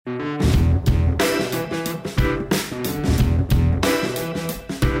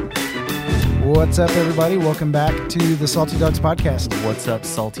What's up, everybody? Welcome back to the Salty Dogs podcast. What's up,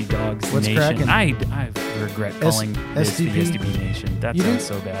 Salty Dogs What's Nation? cracking? I regret calling this the SDP? SDP Nation. That You do? sounds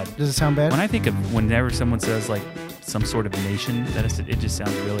so bad. Does it sound bad? When I think of whenever someone says like some sort of nation, it just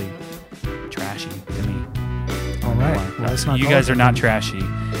sounds really trashy to me. All right. Well, let's not you call guys it are that. not trashy.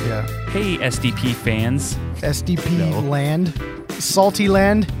 Yeah. Hey, SDP fans, SDP No. land. Salty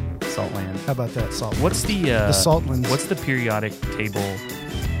land. Saltland. How about that? Salt. What's the Saltlands. What's the periodic table?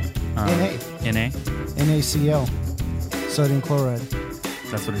 NA. NA. NaCl. Sodium chloride.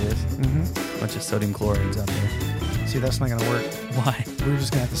 That's what it is. Mm-hmm. Bunch of sodium chlorides out there. See, that's not going to work. Why? We're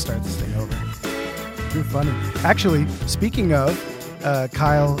just going to have to start this thing over. You're funny. Actually, speaking of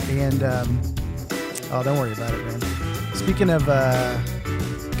Kyle and... oh, don't worry about it, man. Speaking of...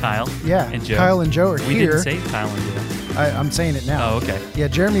 Kyle. yeah, And Joe. Kyle and Joe are We here. didn't say Kyle and Joe. I'm saying it now. Oh, okay. Yeah,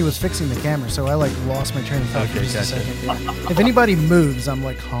 Jeremy was fixing the camera, so I lost my train of thought for Okay, just a gotcha. second. Yeah. If anybody moves, I'm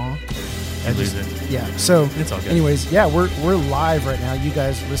like, huh? I lose it. Yeah. So, It's all good. anyways, yeah, we're live right now. You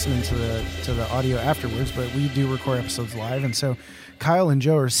guys listening to the audio afterwards, but we do record episodes live, and so Kyle and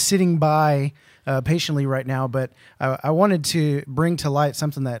Joe are sitting by patiently right now. But I wanted to bring to light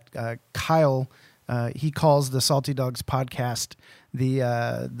something that Kyle he calls the Salty Dogs podcast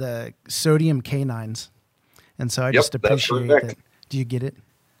the sodium canines, and so I just that's appreciate correct. that. Do you get it?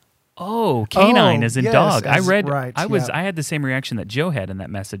 Oh, canine as in yes, dog. I as- read. right, I yeah. had the same reaction that Joe had in that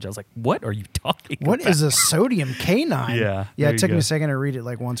message. I was like, "What are you talking What about?" is a sodium canine? Yeah, Yeah, there it you took me go. a second to read it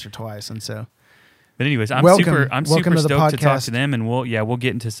like once or twice, and so But anyways, I'm Welcome super to stoked the to talk podcast. to them, and we'll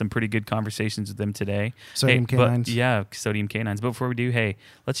get into some pretty good conversations with them today. Sodium canines. Sodium canines. But before we do, hey,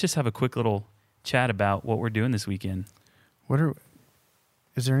 let's just have a quick little chat about what we're doing this weekend.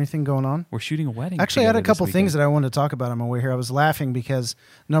 is there anything going on? We're shooting a wedding. Actually, I had a together couple this things weekend. that I wanted to talk about on my way here. I was laughing because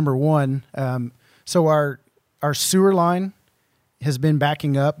number one, so our sewer line has been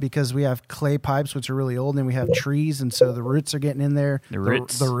backing up because we have clay pipes, which are really old, and we have trees, and so the roots are getting in there. The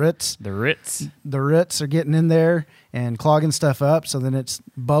roots. The roots. The Ritz. Are getting in there and clogging stuff up, so then it's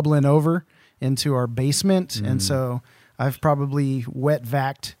bubbling over into our basement. And so I've probably wet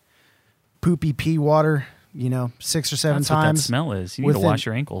vacked poopy pee water, 6 or 7 That's times. what that smell is. You need to within- wash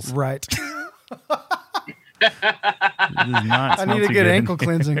your ankles. Right. It does not I smell need a too good good. ankle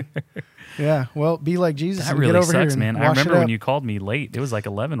cleansing. Yeah. Well, be like Jesus That and really get over sucks, here man. and I wash remember it when up. you called me late. It was like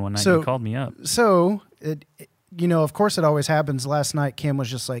 11 one night. So- You called me up. So, of course it always happens. Last night, Kim was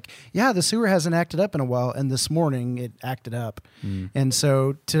just like, yeah, the sewer hasn't acted up in a while. And this morning it acted up. And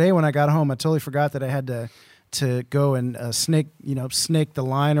so today when I got home, I totally forgot that I had to go and snake the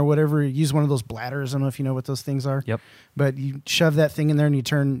line or whatever. Use one of those bladders. I don't know if you know what those things are. Yep. But you shove that thing in there and you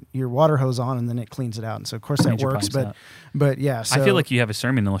turn your water hose on and then it cleans it out. And so of course that Cleans your works. pipes out. But yeah. So I feel like you have a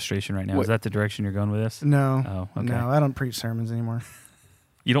sermon illustration right now. What- Is that the direction you're going with this? no. Oh, okay. No, I don't preach sermons anymore.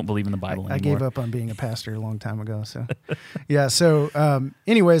 You don't believe in the Bible I anymore. gave up on being a pastor a long time ago. So, yeah. So,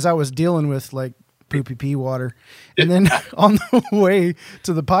 anyways, I was dealing with like poopy pee water, and then on the way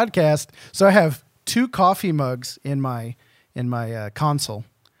to the podcast, so I have 2 coffee mugs in my console.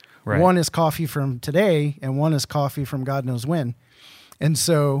 Right. One is coffee from today, and one is coffee from God knows when. And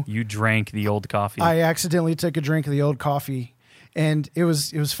so You drank the old coffee. I accidentally took a drink of the old coffee. And it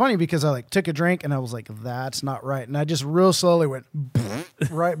was funny because I took a drink and I was like, that's not right. And I just real slowly went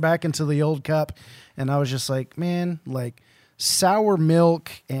right back into the old cup. And I was just like, man, sour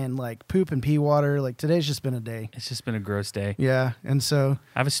milk and poop and pee water. Today's just been a day. It's just been a gross day. Yeah. And so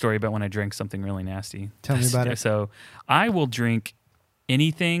I have a story about when I drank something really nasty. Tell me about it. So I will drink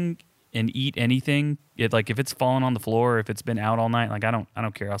anything and eat anything. If it's fallen on the floor, if it's been out all night, I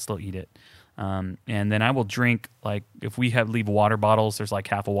don't care. I'll still eat it. And then I will drink, if we leave water bottles, there's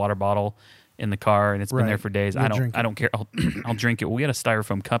half a water bottle in the car and it's been Right. there for days. You'll drink I don't care. I'll drink it. We had a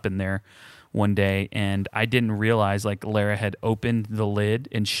styrofoam cup in there one day and I didn't realize Lara had opened the lid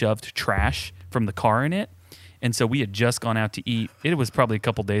and shoved trash from the car in it. And so we had just gone out to eat. It was probably a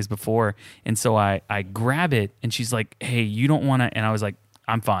couple days before. And so I grab it and she's like, hey, you don't want to. And I was like,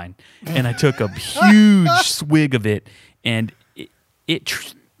 I'm fine. And I took a huge swig of it and it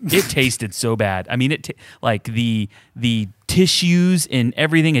tasted so bad. I mean, the tissues and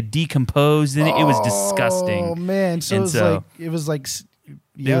everything had decomposed, and it was disgusting. Oh man! So it was like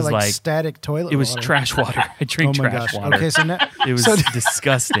static toilet. It was water. trash water. I drink Oh my trash gosh! water. Okay, so now It was so,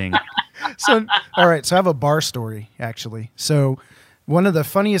 disgusting. so all right. So I have a bar story actually. So one of the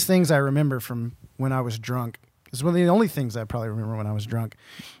funniest things I remember from when I was drunk is one of the only things I probably remember when I was drunk.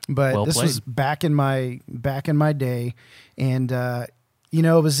 But Well this played. was back in my day, and it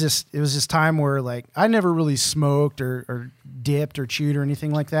was this time where I never really smoked or dipped or chewed or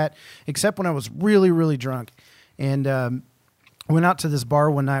anything like that, except when I was really, really drunk. And went out to this bar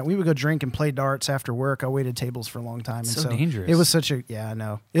one night. We would go drink and play darts after work. I waited tables for a long time. And So dangerous. It was such a, yeah, I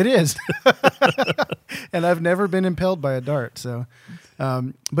know. It is. And I've never been impaled by a dart. So,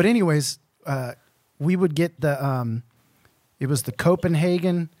 but anyways, we would get it was the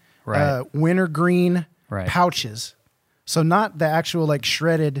Copenhagen Right. wintergreen Right. pouches. So not the actual like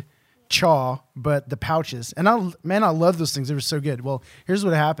shredded chaw, but the pouches. And I love those things. They were so good. Well, here's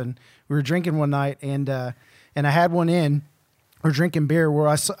what happened. We were drinking one night and I had one in. We're drinking beer where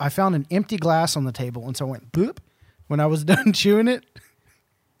I found an empty glass on the table. And so I went boop when I was done chewing it.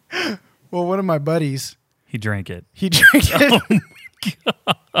 Well, one of my buddies, He drank it. he drank it.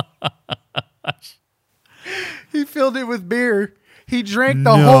 He filled it with beer. He drank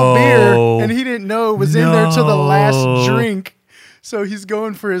the whole beer and he didn't know it was in there till the last drink. So he's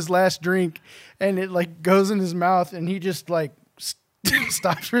going for his last drink and it like goes in his mouth and he just like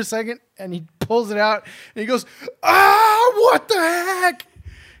stops for a second and he pulls it out and he goes, what the heck?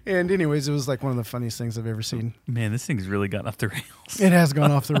 And anyways, it was like one of the funniest things I've ever seen. Man, this thing's really gotten off the rails. It has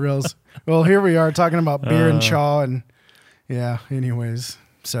gone off the rails. Well, here we are talking about beer and chaw and yeah, anyways.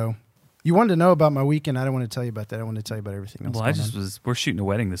 So you wanted to know about my weekend. I don't want to tell you about that. I want to tell you about everything else. Well, we're shooting a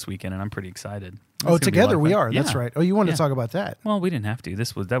wedding this weekend and I'm pretty excited. Oh, together we are. Yeah. That's right. Oh, you wanted Yeah. to talk about that. Well, we didn't have to.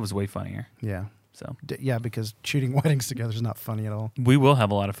 That was way funnier. Yeah. So Yeah, because shooting weddings together is not funny at all. we will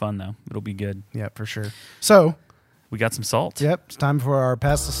have a lot of fun though. It'll be good. Yeah, for sure. So, We got some salt. yep, it's time for our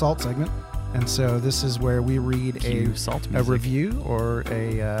Pass the Salt segment. And so this is where we read Cue salt a music. review or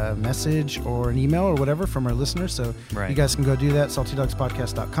a message or an email or whatever from our listeners. So Right. you guys can go do that,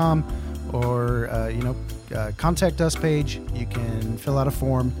 saltydogspodcast.com, or, contact us page. You can fill out a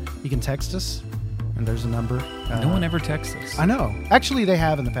form. You can text us, and there's a number. No one ever texts us. I know. Actually, they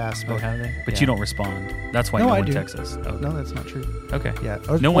have in the past. Oh, But, have they? But yeah. you don't respond. That's why No, no I one do. texts us. Okay. No, that's not true. Okay. Yeah.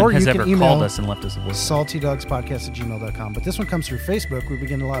 No or one has you can ever email called us and left us a voice. saltydogspodcast@gmail.com. But this one comes through Facebook. We've been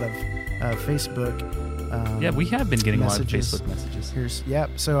getting a lot of Facebook. Yeah, we have been getting messages. a lot of Facebook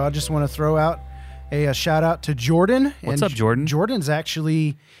messages. So I just want to throw out a shout out to Jordan. What's up, Jordan? Jordan's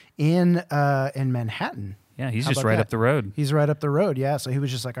actually in Manhattan. Yeah, he's How just about right that? up the road. He's right up the road, yeah. So he was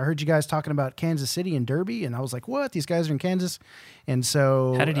just like, I heard you guys talking about Kansas City and Derby, and I was like, what? These guys are in Kansas, and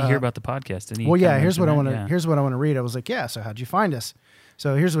so How did he hear about the podcast? Didn't he Well, yeah. kinda Here's what I mention want that? to. Here's what I want to read. I was like, yeah. So how'd you find us?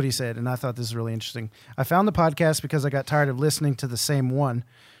 So here's what he said, and I thought this is really interesting. I found the podcast because I got tired of listening to the same one.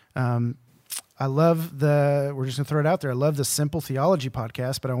 I love we're just going to throw it out there. I love the Simple Theology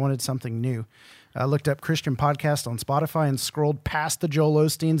podcast, but I wanted something new. I looked up Christian podcast on Spotify and scrolled past the Joel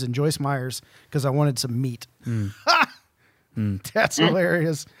Osteens and Joyce Myers because I wanted some meat. That's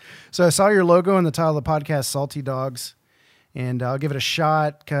hilarious. So I saw your logo in the title of the podcast, Salty Dogs, and I'll give it a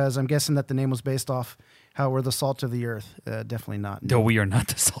shot because I'm guessing that the name was based off how we're the salt of the earth. Definitely not. No, we are not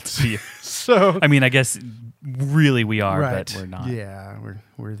the salt of the earth. So I mean, I guess really we are, right. but we're not. Yeah,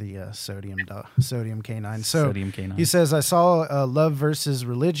 we're the sodium canine. So Sodium canine. he says, I saw Love versus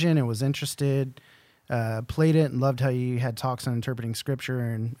Religion and was interested, played it and loved how you had talks on interpreting scripture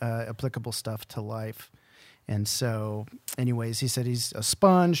and applicable stuff to life. And so, anyways, he said he's a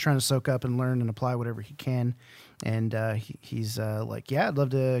sponge trying to soak up and learn and apply whatever he can. And he's like, yeah, I'd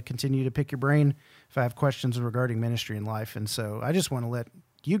love to continue to pick your brain if I have questions regarding ministry and life. And so I just want to let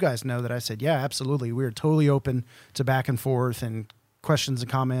you guys know that I said, yeah, absolutely. We're totally open to back and forth and questions and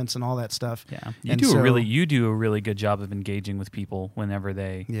comments and all that stuff. Yeah, you And do so- you do a really good job of engaging with people whenever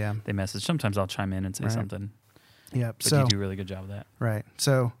they message. Sometimes I'll chime in and say Right. something, Yeah. but So you do a really good job of that. right.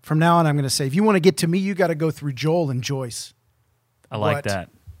 So from now on, I'm going to say, if you want to get to me, you got to go through Joel and Joyce. I like What? that.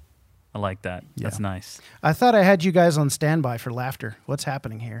 I like that. Yeah. That's nice. I thought I had you guys on standby for laughter. What's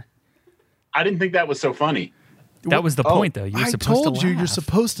happening here? I didn't think that was so funny. That was the point, though. You were I supposed told to you laugh. you're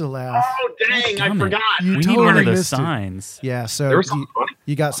supposed to laugh. Oh, dang, I Damn it. forgot. You We need totally one of those missed it. signs. Yeah. There So was something funny.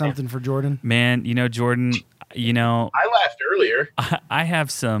 you got something for Jordan? Man, Jordan, I laughed earlier. I have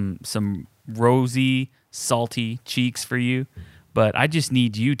some rosy, salty cheeks for you, but I just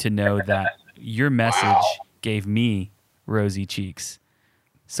need you to know that your message gave me rosy cheeks.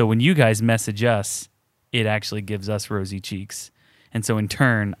 So when you guys message us, it actually gives us rosy cheeks. And so in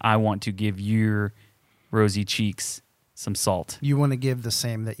turn, I want to give your rosy cheeks some salt. You want to give the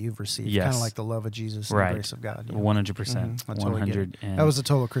same that you've received, Yes. kind of like the love of Jesus and Right. the grace of God. Yeah. 100%. I totally get it. 100. That was a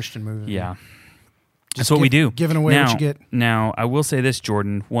total Christian move. Yeah. Just That's what we do. Giving away now, what you get. Now, I will say this,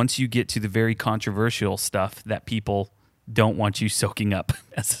 Jordan. Once you get to the very controversial stuff that people don't want you soaking up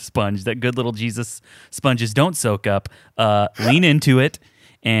as a sponge, that good little Jesus sponges don't soak up, lean into it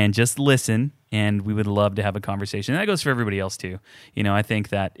and just listen. And we would love to have a conversation. And that goes for everybody else too. I think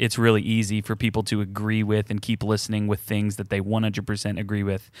that it's really easy for people to agree with and keep listening with things that they 100% agree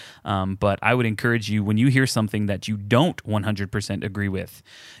with. But I would encourage you, when you hear something that you don't 100% agree with,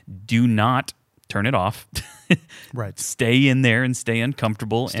 do not turn it off. Right. Stay in there and stay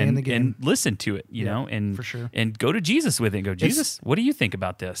uncomfortable and listen to it, and for sure. And go to Jesus with it and go, Jesus, what do you think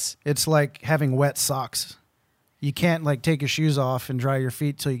about this? It's like having wet socks. You can't take your shoes off and dry your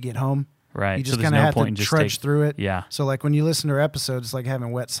feet till you get home. Right. You just so kind of no have point to in trudge through it. Yeah. So when you listen to our episodes, it's like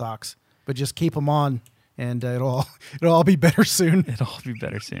having wet socks, but just keep them on and it'll all be better soon. It'll all be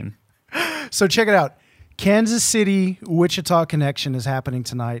better soon. So check it out. Kansas City Wichita Connection is happening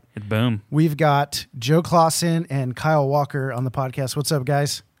tonight. Boom. We've got Joe Clausen and Kyle Walker on the podcast. What's up,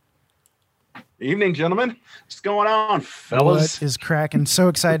 guys? Evening, gentlemen. What's going on, fellas? What is cracking? So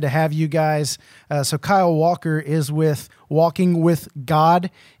excited to have you guys. So Kyle Walker is with Walking with God.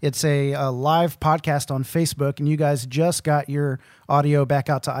 It's a live podcast on Facebook, and you guys just got your audio back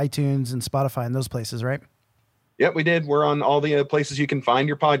out to iTunes and Spotify and those places, right? Yep, we did. We're on all the places you can find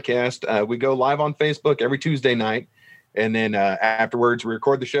your podcast. We go live on Facebook every Tuesday night, and then afterwards we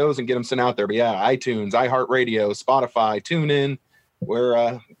record the shows and get them sent out there. But yeah, iTunes, iHeartRadio, Spotify, TuneIn.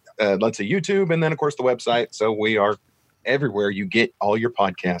 We're let's say YouTube, and then of course the website. So we are everywhere you get all your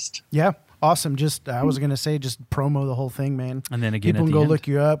podcasts. Yeah, awesome. I was gonna say, just promo the whole thing, man. And then again, people can go look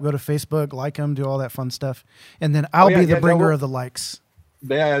you up, go to Facebook, like them, do all that fun stuff, and then I'll be the bringer of the likes.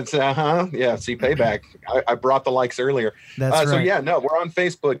 Yeah, it's yeah. See, payback. I brought the likes earlier. That's right. So yeah, no, we're on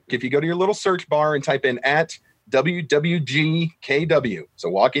Facebook. If you go to your little search bar and type in at WWGKW, so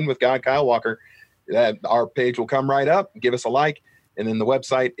Walking with God, Kyle Walker, our page will come right up. Give us a like. And then the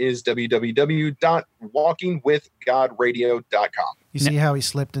website is www.walkingwithgodradio.com. You see how he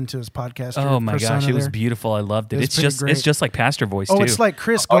slipped into his podcast? Oh my gosh, it was beautiful. I loved it. It's just like pastor voice too. Oh, it's like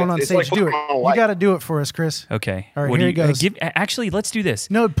Chris going on stage. Do it. You got to do it for us, Chris. Okay. All right, here he goes. Actually, let's do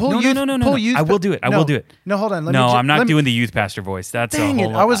this. No, pull youth. I will do it. I will do it. No, hold on. I'm not doing the youth pastor voice. That's dang a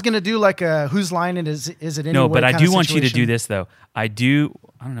whole it. I was going to do like a whose line it is it anyway? No, but I do want you to do this though. I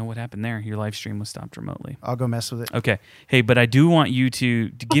don't know what happened there. Your live stream was stopped remotely. I'll go mess with it. Okay. Hey, but I do want you to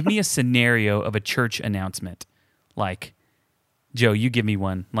give me a scenario of a church announcement. Like, Joe, you give me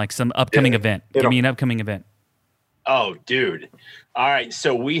one. Like some upcoming event. Give me an upcoming event. Oh, dude. All right.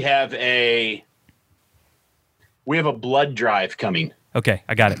 So we have a blood drive coming. Okay,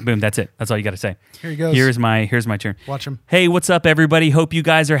 I got it. Boom, that's it. That's all you got to say. Here he goes. Here's my turn. Watch him. Hey, what's up, everybody? Hope you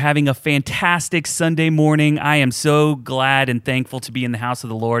guys are having a fantastic Sunday morning. I am so glad and thankful to be in the house of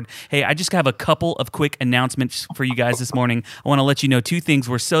the Lord. Hey, I just have a couple of quick announcements for you guys this morning. I want to let you know two things.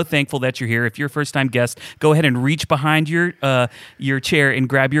 We're so thankful that you're here. If you're a first-time guest, go ahead and reach behind your chair and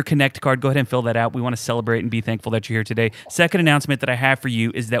grab your Connect card. Go ahead and fill that out. We want to celebrate and be thankful that you're here today. Second announcement that I have for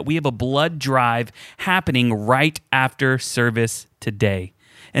you is that we have a blood drive happening right after service today.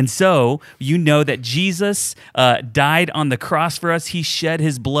 And so you know that Jesus died on the cross for us. He shed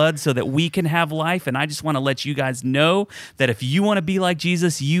his blood so that we can have life. And I just want to let you guys know that if you want to be like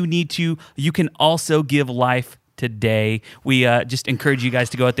Jesus, you can also give life today. We just encourage you guys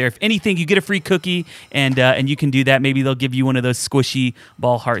to go out there. If anything, you get a free cookie, and you can do that. Maybe they'll give you one of those squishy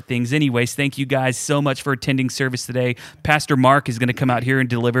ball heart things. Anyways, thank you guys so much for attending service today. Pastor Mark is going to come out here and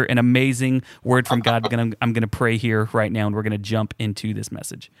deliver an amazing word from God. I'm going to pray here right now, and we're going to jump into this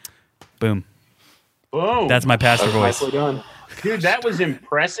message. Boom. Boom. That's my pastor voice. Nicely done. Dude, that was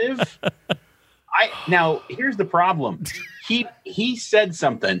impressive. Now, here's the problem. He said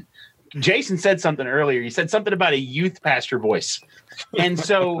something. Jason said something earlier. He said something about a youth pastor voice. And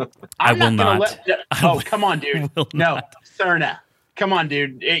so I'm not going to let... Oh, come on, dude. No, Cerna. Come on,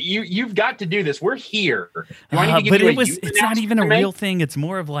 dude. You've got to do this. We're here. You want me to give you it's not even a real thing. It's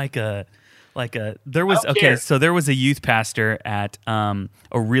more of like a there was so there was a youth pastor at a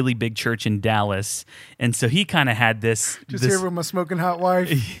really big church in Dallas, and so he kind of had this here with my smoking hot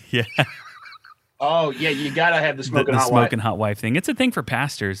wife. Yeah. Oh, yeah, you got to have the smoking hot wife thing. It's a thing for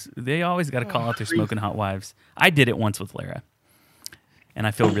pastors. They always got to call out their smoking hot wives. I did it once with Lara, and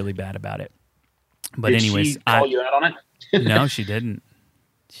I feel really bad about it. But Did anyways, she call you out on it? No, she didn't.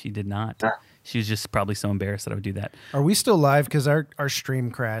 She did not. She was just probably so embarrassed that I would do that. Are we still live? Because our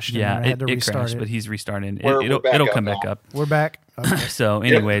stream crashed. Yeah, and I had to restart crashed, it. But he's restarting. It'll come back up. We're back. Okay. So,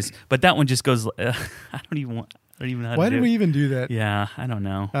 anyways, but that one just goes. I don't even know how Why to do did we even do that? Yeah, I don't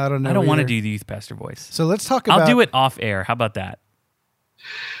know. I don't know. I don't want to either. do the youth pastor voice. So let's talk about. I'll do it off air. How about that?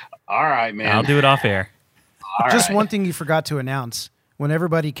 All right, man. I'll do it off air. Just one thing you forgot to announce. when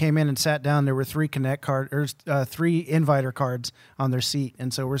everybody came in and sat down, there were 3 3 inviter cards on their seat,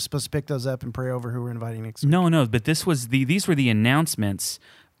 and so we're supposed to pick those up and pray over who we're inviting next week. No, but these were the announcements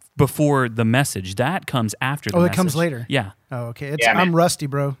before the message. That comes after the message. It comes later. Yeah. Oh, okay. Yeah, I'm rusty,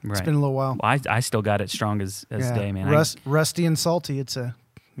 bro. It's Right. been a little while. Well, I still got it strong as day, man. Rusty and salty. It's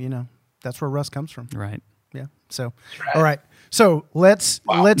that's where rust comes from. Right. Yeah. So, all right. So let's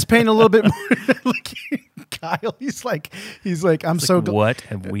paint a little bit more. Like, Kyle, he's like, I'm It's so. like, what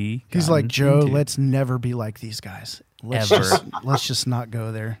have we? He's like, gotten Joe, into? let's never be like these guys. Let's Ever. let's just not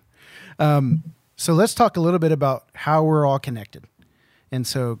go there. So let's talk a little bit about how we're all connected. And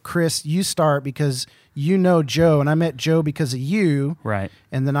so, Chris, you start because you know Joe, and I met Joe because of you. Right.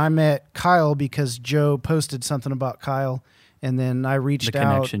 And then I met Kyle because Joe posted something about Kyle, and then I reached out.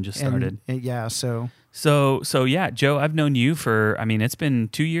 The connection just started. And yeah, so yeah, Joe, I've known you for, it's been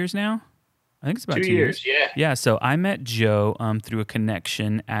 2 years now. I think it's about 2 years. Yeah. Yeah, so I met Joe through a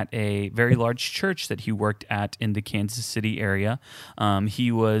connection at a very large church that he worked at in the Kansas City area.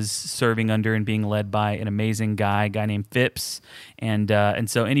 He was serving under and being led by an amazing guy named Phipps. And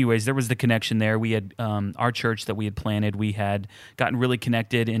so anyways, there was the connection there. We had our church that we had planted. We had gotten really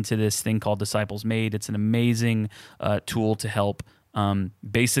connected into this thing called Disciples Made. It's an amazing tool to help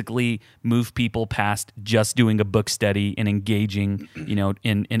basically move people past just doing a book study and engaging,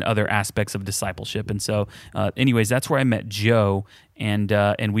 in other aspects of discipleship. And so, anyways, that's where I met Joe. And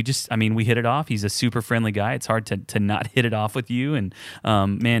we just, we hit it off. He's a super friendly guy. It's hard to not hit it off with you. And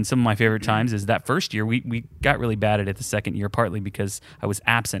man, some of my favorite times is that first year. We got really bad at it the second year, partly because I was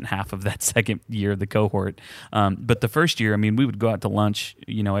absent half of that second year of the cohort. But the first year, we would go out to lunch,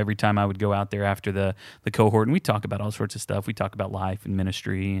 every time I would go out there after the cohort, and we talk about all sorts of stuff. We talk about life and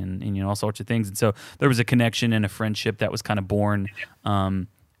ministry and all sorts of things. And so there was a connection and a friendship that was kind of born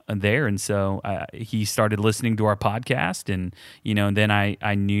there. And so he started listening to our podcast, and and then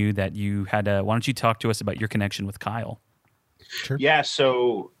I knew that you had why don't you talk to us about your connection with Kyle? Sure. Yeah.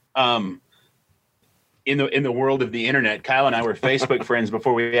 So, in the world of the internet, Kyle and I were Facebook friends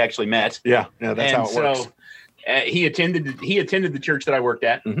before we actually met. Yeah, that's how it works. He attended the church that I worked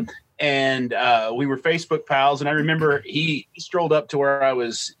at, Mhm. and we were Facebook pals. And I remember he strolled up to where I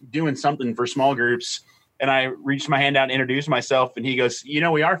was doing something for small groups, and I reached my hand out and introduced myself, and he goes, we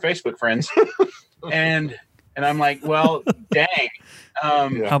are Facebook friends. and I'm like, well, dang.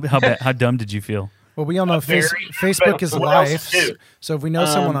 How dumb did you feel? Well, we all know Very, Facebook but is what else life. to do? So if we know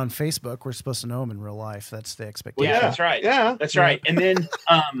someone on Facebook, we're supposed to know them in real life. That's the expectation. Yeah, that's right. Yeah, That's right. And then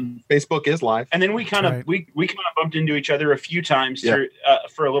Facebook is live. and then we kind of right. we kind of bumped into each other a few times Yeah. through,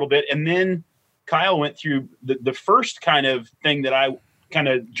 for a little bit, and then Kyle went through the first kind of thing that I kind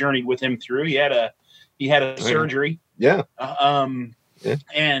of journeyed with him through. He had a surgery, Yeah,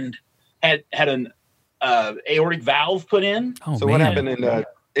 and had an aortic valve put in. Oh, so man. what happened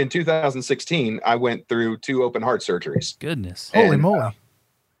in 2016? I went through 2 open heart surgeries. Goodness. Holy And, moly.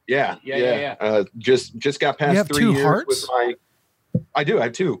 Yeah. Just got past You have 3 2 years hearts? with my. I do. I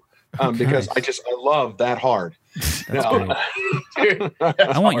have 2, because I love that hard. That's No. great. Dude,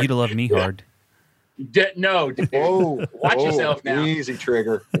 I want you to love me hard. no, dude. Whoa! Watch whoa, yourself now. Easy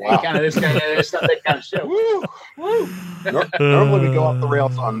trigger. Wow. Wow. Kind of this kind of it's not that kind of show. Woo. Normally we go off the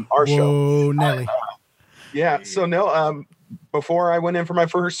rails on our show. Whoa, Nelly. Yeah. So no. Before I went in for my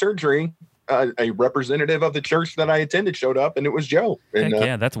first surgery, a representative of the church that I attended showed up, and it was Joe. And, Heck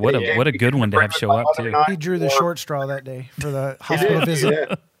yeah, that's what a good one to have show up too. He drew the short straw that day for the hospital visit.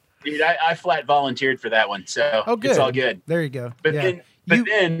 Yeah. Dude, I flat volunteered for that one, so Oh, good. it's all good. There you go. But Yeah.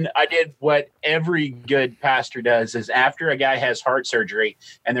 then I did what every good pastor does: is after a guy has heart surgery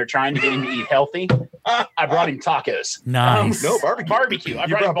and they're trying to get him to eat healthy, I brought him tacos. Nice. No barbecue. Barbecue. I You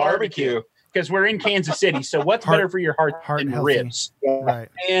brought him brought barbecue because we're in Kansas City. So what's Heart- better for your heart heart than healthy. ribs? Right.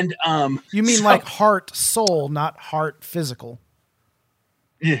 And You mean so- like heart, soul, not heart, physical.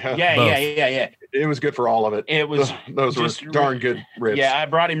 Yeah. Both. Yeah. It was good for all of it. It was Those were just darn good ribs. Yeah, I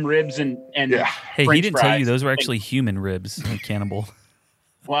brought him ribs and Yeah. Hey, French he didn't tell you fries. those were actually human ribs, like cannibal.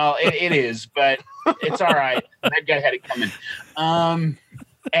 Well, it is, but it's all right. That guy had it coming.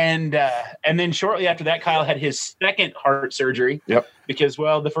 And then shortly after that, Kyle had his second heart surgery. Yep. Because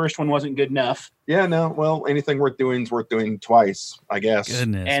the first one wasn't good enough, Yeah. No. Well, anything worth doing is worth doing twice, I guess.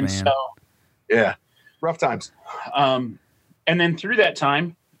 Goodness, and man. so Yeah. Rough times. and then through that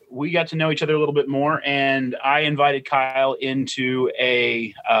time, we got to know each other a little bit more, and I invited Kyle into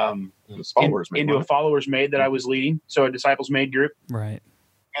a followers made that I was leading, so a disciples made group. Right.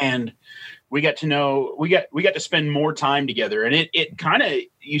 And we got to spend more time together, and it kind of,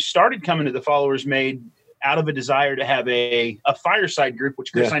 you started coming to the followers made out of a desire to have a fireside group,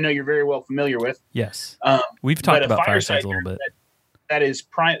 which Chris, Yeah. I know you're very well familiar with. Yes. Um, We've talked but a about fireside firesides a little bit.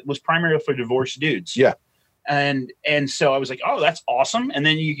 that was primarily for divorced dudes. Yeah. And so I was like, oh, that's awesome. And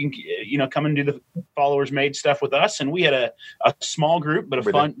then you can, come and do the Followers Made stuff with us. And we had a small group,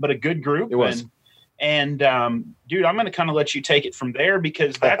 but a good group. It was. And dude, I'm going to kind of let you take it from there,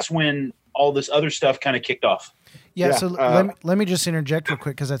 because that's when all this other stuff kind of kicked off. Yeah, so let me just interject real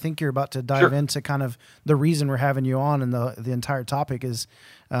quick, because I think you're about to dive into kind of the reason we're having you on, and the entire topic is,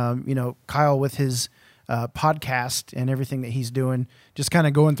 Kyle with his podcast and everything that he's doing, just kind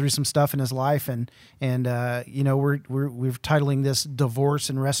of going through some stuff in his life, and we're titling this Divorce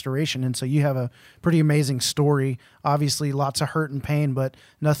and Restoration, and so you have a pretty amazing story. Obviously, lots of hurt and pain, but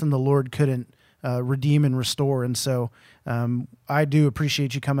nothing the Lord couldn't redeem and restore. And so I do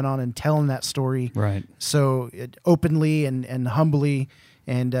appreciate you coming on and telling that story, right? So openly and humbly,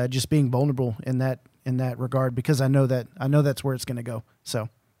 and just being vulnerable in that regard, because I know that's where it's going to go. So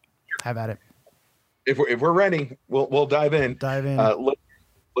have at it. If we're ready, we'll dive in.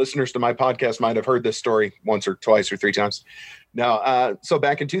 Listeners to my podcast might have heard this story once or twice or three times. Now, so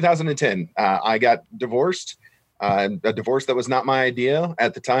back in 2010, I got divorced. A divorce that was not my idea.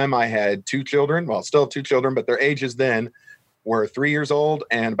 At the time, I had two children. Well, still have two children, but their ages then were 3 years old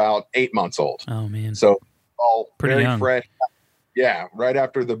and about 8 months old. Oh, man. So all pretty very young. Fresh. Yeah, right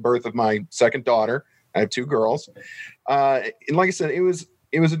after the birth of my second daughter. I have two girls. And like I said, it was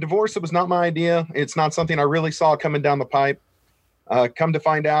a divorce that was not my idea. It's not something I really saw coming down the pipe. Come to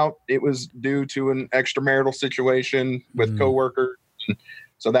find out, it was due to an extramarital situation with coworkers.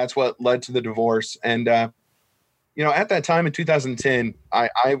 So that's what led to the divorce. And, at that time in 2010,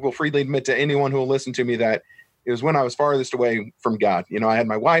 I will freely admit to anyone who will listen to me that it was when I was farthest away from God. I had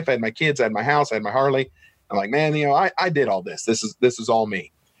my wife, I had my kids, I had my house, I had my Harley. I'm like, man, I did all this. This is all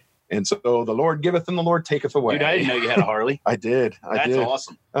me. And so the Lord giveth and the Lord taketh away. Dude, I didn't know you had a Harley. I did. That's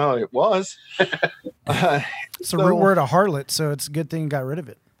awesome. Oh, it was. It's the root word of harlot, so it's a good thing you got rid of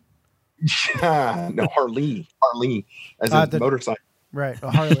it. No, Harley, as a motorcycle. Right, a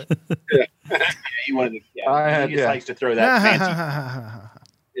harlot. Yeah, you wanted to. Yeah, he just likes to throw that fancy.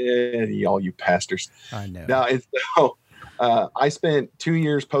 Yeah, all you pastors. I know. Now, I spent 2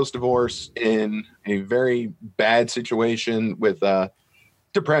 years post-divorce in a very bad situation with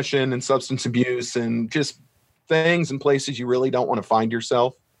depression and substance abuse and just things and places you really don't want to find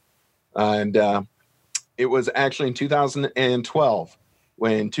yourself. And it was actually in 2012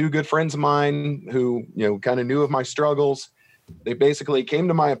 when two good friends of mine who, kind of knew of my struggles, they basically came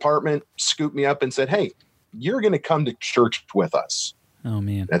to my apartment, scooped me up and said, "Hey, you're going to come to church with us." Oh,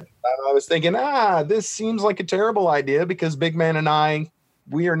 man. I was thinking, this seems like a terrible idea, because Big Man and I,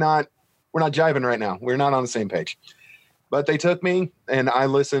 we're not jiving right now. We're not on the same page. But they took me, and I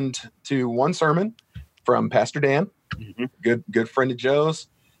listened to one sermon from Pastor Dan, good friend of Joe's.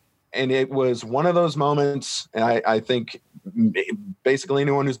 And it was one of those moments, and I think basically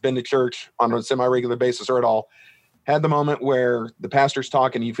anyone who's been to church on a semi-regular basis or at all had the moment where the pastor's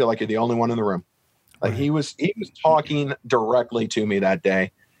talking and you feel like you're the only one in the room. Like he was talking directly to me that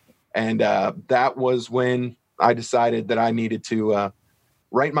day. And that was when I decided that I needed to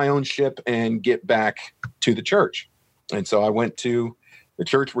right my own ship and get back to the church. And so I went to the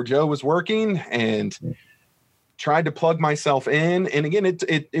church where Joe was working and tried to plug myself in. And again,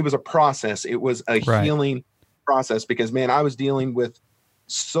 it was a process. It was a healing process, because, man, I was dealing with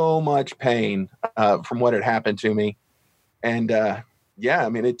so much pain from what had happened to me. And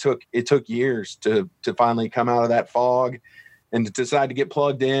it took years to finally come out of that fog and to decide to get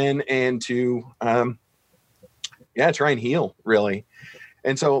plugged in and to try and heal, really.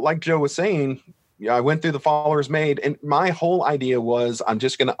 And so, like Joe was saying, I went through the Followers Made, and my whole idea was I'm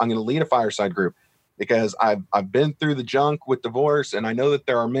gonna lead a fireside group, because I've been through the junk with divorce, and I know that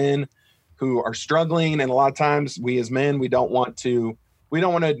there are men who are struggling, and a lot of times we as men, we don't want to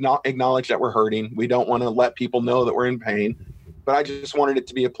acknowledge that we're hurting. We don't want to let people know that we're in pain. But I just wanted it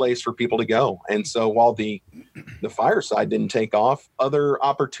to be a place for people to go. And so while the fireside didn't take off, other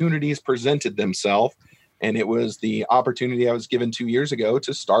opportunities presented themselves. And it was the opportunity I was given 2 years ago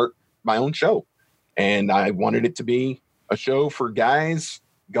to start my own show. And I wanted it to be a show for guys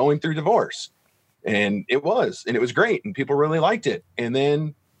going through divorce. And it was great. And people really liked it. And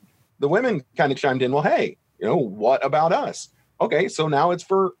then the women kind of chimed in, well, hey, what about us? Okay, so now it's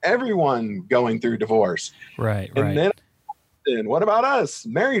for everyone going through divorce. Right. Then what about us,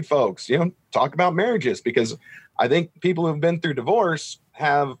 married folks? Talk about marriages, because I think people who've been through divorce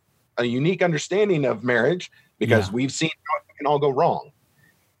have a unique understanding of marriage, because we've seen how it can all go wrong.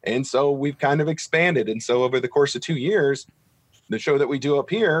 And so we've kind of expanded. And so over the course of 2 years, the show that we do up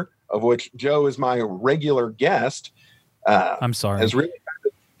here, of which Joe is my regular guest, I'm sorry, has really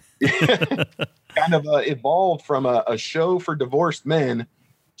kind kind of evolved from a show for divorced men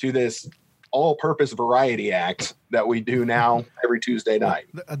to this all-purpose variety act that we do now every Tuesday night.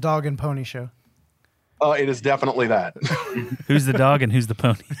 A dog and pony show. It is definitely that. Who's the dog and who's the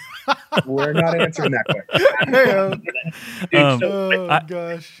pony? We're not answering that question.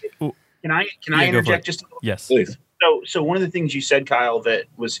 Gosh. Can I Yeah, go for interject it. just a little? Yes. Please. So one of the things you said, Kyle,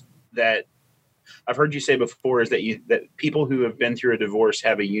 that I've heard you say before is that people who have been through a divorce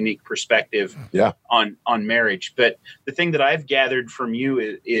have a unique perspective on marriage. But the thing that I've gathered from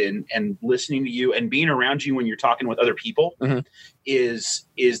you and listening to you and being around you when you're talking with other people is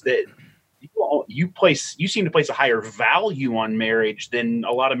that you seem to place a higher value on marriage than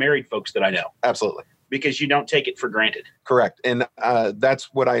a lot of married folks that I know. Absolutely. Because you don't take it for granted. Correct. And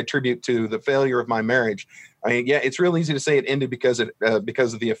that's what I attribute to the failure of my marriage. I mean, yeah, it's real easy to say it ended because of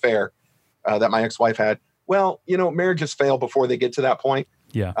the affair that my ex-wife had. Well, marriages fail before they get to that point.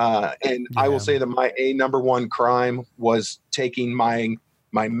 Yeah. And I will say that my number one crime was taking my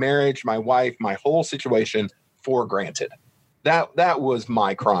marriage, my wife, my whole situation for granted. That was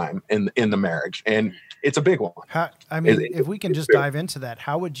my crime in the marriage, and it's a big one. If we can just dive into that,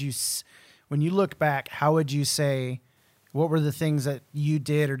 how would you, when you look back, how would you say, what were the things that you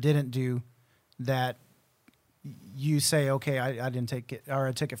did or didn't do that you say, okay, I didn't take it, or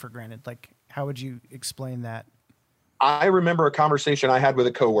I took it for granted? Like, how would you explain that? I remember a conversation I had with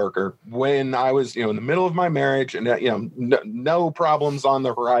a coworker when I was, in the middle of my marriage and, no problems on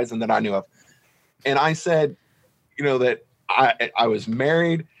the horizon that I knew of. And I said, that I was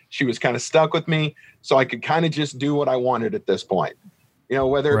married. She was kind of stuck with me. So I could kind of just do what I wanted at this point,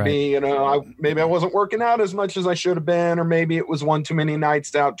 whether it be, maybe I wasn't working out as much as I should have been, or maybe it was one too many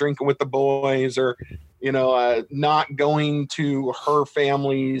nights out drinking with the boys, or, not going to her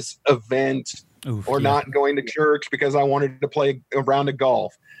family's event. Oof, or not going to church because I wanted to play a round of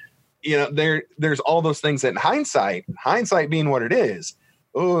golf. There's all those things that in hindsight being what it is,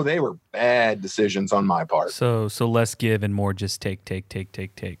 they were bad decisions on my part. So less give and more just take.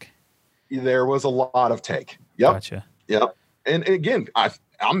 There was a lot of take. Yep. Gotcha. Yep. And again,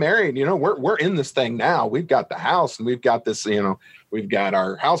 I'm married, we're in this thing now. We've got the house and we've got this, we've got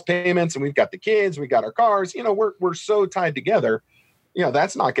our house payments and we've got the kids, we got our cars, we're so tied together.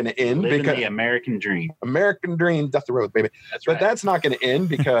 That's not going to end Living because the American dream. American dream, death the road, baby. That's but right. that's not going to end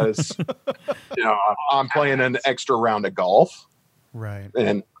because I'm playing an extra round of golf, Right.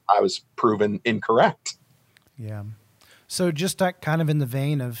 and I was proven incorrect. Yeah. So just that kind of in the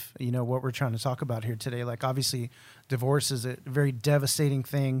vein of, what we're trying to talk about here today, like obviously divorce is a very devastating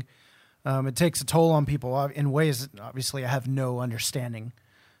thing. It takes a toll on people in ways that obviously I have no understanding.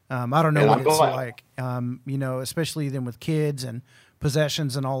 I don't know what it's like, especially then with kids and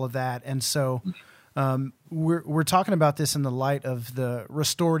possessions and all of that. And so we're talking about this in the light of the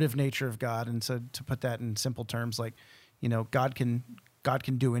restorative nature of God. And so to put that in simple terms, like, God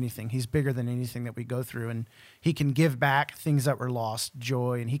can do anything. He's bigger than anything that we go through, and he can give back things that were lost,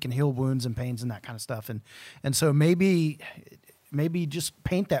 joy, and he can heal wounds and pains and that kind of stuff. And so maybe just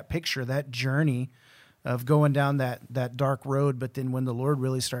paint that picture, that journey of going down that dark road, but then when the Lord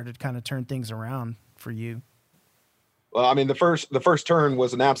really started to kind of turn things around for you. Well, I mean, the first turn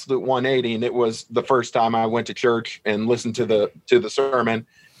was an absolute 180, and it was the first time I went to church and listened to the sermon.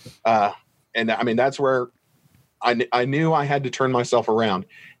 And I mean, that's where I knew I had to turn myself around,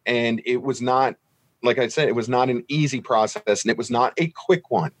 and it was not, like I said, it was not an easy process, and it was not a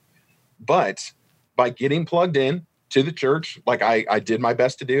quick one, but by getting plugged in to the church, like I did my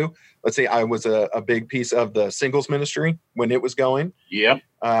best to do. Let's say I was a big piece of the singles ministry when it was going. Yep.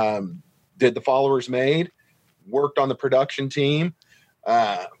 Did the Followers Made, worked on the production team.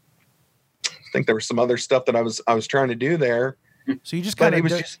 I think there was some other stuff that I was trying to do there. So you just kind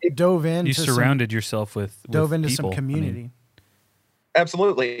of dove into you surrounded yourself with dove into people. some community.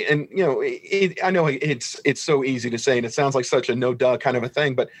 Absolutely. And, I know it's so easy to say, and it sounds like such a no duh kind of a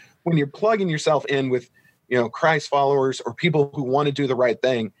thing, but when you're plugging yourself in with, Christ followers or people who want to do the right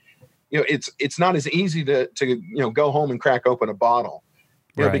thing, it's not as easy to go home and crack open a bottle,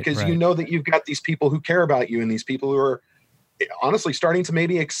 because you know that you've got these people who care about you, and these people who are honestly starting to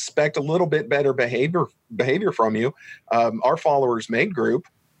maybe expect a little bit better behavior from you. Our Followers Made group,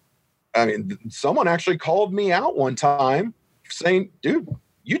 I mean, someone actually called me out one time saying, dude,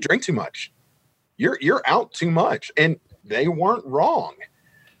 you drink too much. You're out too much. And they weren't wrong,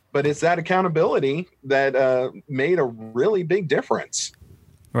 but it's that accountability that made a really big difference.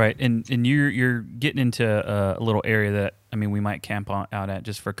 Right. And you're getting into a little area that, I mean, we might camp out at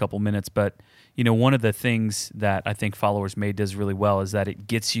just for a couple minutes, but one of the things that I think Followers Made does really well is that it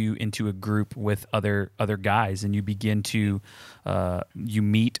gets you into a group with other guys, and you begin to you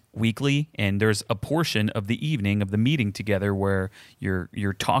meet weekly, and there's a portion of the evening of the meeting together where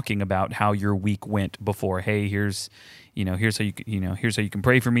you're talking about how your week went before. Hey, here's how you can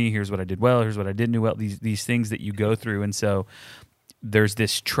pray for me. Here's what I did well. Here's what I didn't do well. These things that you go through, and so there's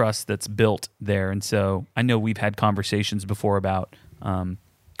this trust that's built there. And so I know we've had conversations before about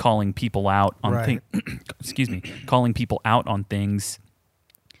calling people out on things. Excuse me, calling people out on things.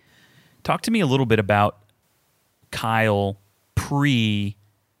 Talk to me a little bit about Kyle pre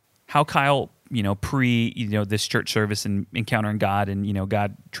this church service and encountering God and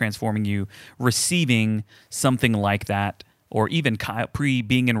God transforming you, receiving something like that, or even Kyle pre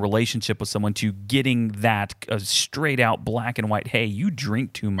being in relationship with someone to getting that straight out black and white, hey, you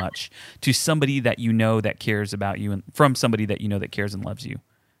drink too much, to somebody that that cares about you, and from somebody that that cares and loves you.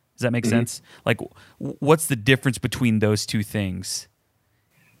 Does that make sense? Like, what's the difference between those two things?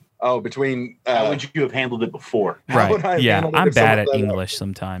 Oh, between how would you have handled it before? Right. Yeah, I'm bad at English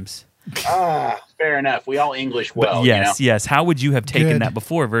sometimes. Fair enough. We all English well. But yes. How would you have taken that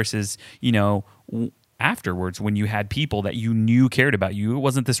before versus afterwards, when you had people that you knew cared about you? It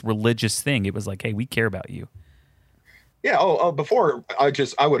wasn't this religious thing. It was like, hey, we care about you. Yeah. Before I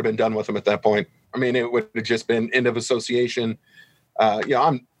would have been done with them at that point. I mean, it would have just been end of association.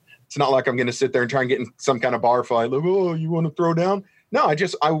 It's not like I'm going to sit there and try and get in some kind of bar fight. Like, oh, you want to throw down? No,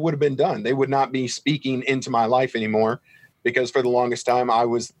 I would have been done. They would not be speaking into my life anymore, because for the longest time I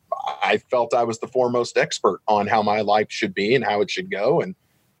felt I was the foremost expert on how my life should be and how it should go. And,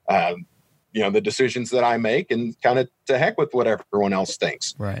 the decisions that I make, and kind of to heck with what everyone else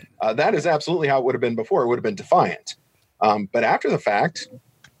thinks. Right. That is absolutely how it would have been before. It would have been defiant. But after the fact,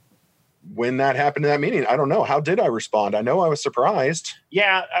 when that happened in that meeting, I don't know. How did I respond? I know I was surprised.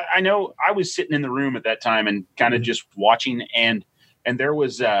 Yeah, I know. I was sitting in the room at that time and kind of just watching, and there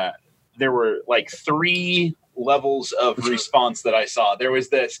were like 3 levels of response that I saw. There was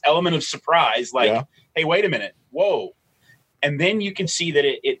this element of surprise, like, hey, wait a minute, whoa. And then you can see that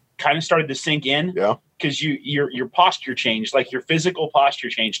it kind of started to sink in, because your posture changed, like your physical posture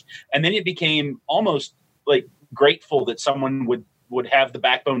changed, and then it became almost like grateful that someone would have the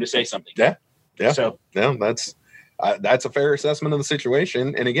backbone to say something. Yeah. So that's a fair assessment of the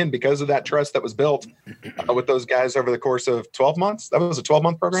situation. And again, because of that trust that was built with those guys over the course of 12 months, that was a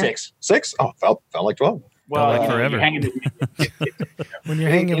 12-month program. 6. Oh, felt like 12. Well, like forever. When you're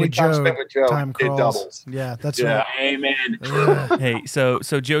hanging with Joe, time crawls. It doubles. Yeah, that's right. Amen. Hey, so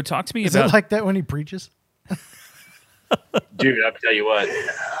Joe, talk to me Is about. it like that when he preaches? Dude, I'll tell you what.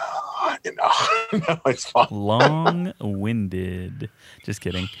 No, it's fine. Long-winded. Just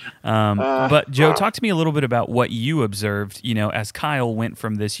kidding. But Joe, talk to me a little bit about what you observed, as Kyle went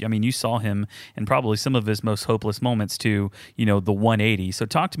from this. I mean, you saw him in probably some of his most hopeless moments to, the 180. So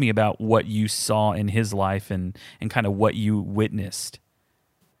talk to me about what you saw in his life and kind of what you witnessed.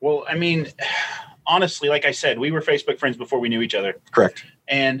 Well, I mean, honestly, like I said, we were Facebook friends before we knew each other. Correct.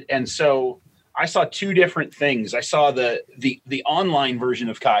 And so I saw 2 different things. I saw the online version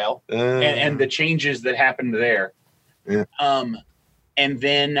of Kyle and the changes that happened there. Yeah. And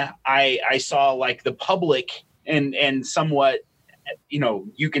then I saw like the public and somewhat,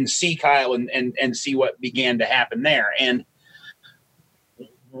 you can see Kyle and see what began to happen there. And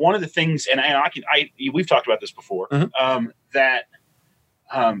one of the things, and we've talked about this before, that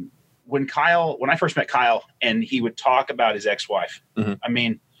when I first met Kyle and he would talk about his ex-wife, I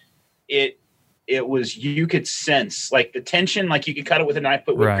mean, it was, you could sense like the tension, like you could cut it with a knife,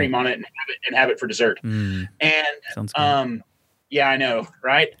 put whipped cream on it and have it for dessert. And, sounds good. Yeah, I know.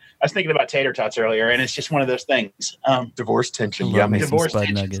 Right. I was thinking about tater tots earlier, and it's just one of those things. Divorce tension. Yummy. Divorce Spud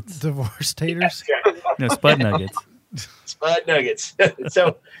tension. nuggets. Divorce taters? No, spud nuggets. Spud nuggets.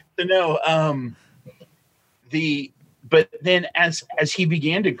 So no, but then as he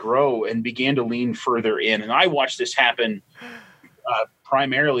began to grow and began to lean further in, and I watched this happen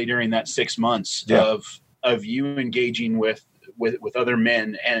primarily during that 6 months of you engaging with other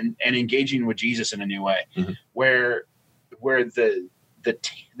men and engaging with Jesus in a new way, where the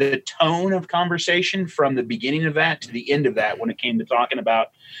tone of conversation from the beginning of that to the end of that, when it came to talking about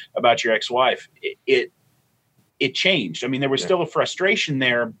your ex-wife, it changed. I mean, there was still a frustration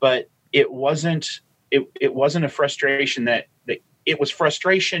there, but it wasn't a frustration that it was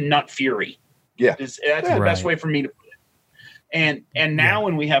frustration, not fury. Yeah. That's the best way for me to put it. And now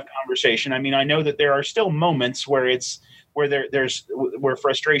when we have conversation, I mean, I know that there are still moments where where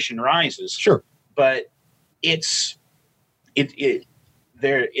frustration rises. Sure. But it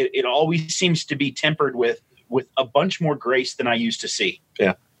always seems to be tempered with a bunch more grace than I used to see.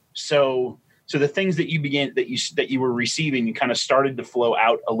 Yeah. So So the things that you were receiving, you kind of started to flow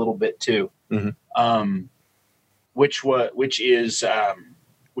out a little bit too. Mhm. Which is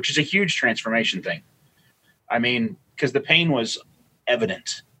a huge transformation thing. I mean, because the pain was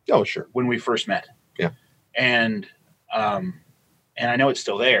evident Oh, sure. when we first met. Yeah. And I know it's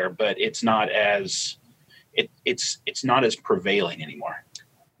still there, but it's not as it's not as prevailing anymore.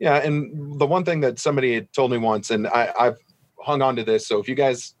 Yeah, and the one thing that somebody had told me once, and I've hung on to this, so if you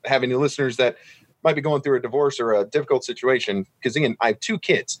guys have any listeners that might be going through a divorce or a difficult situation, because again, I have 2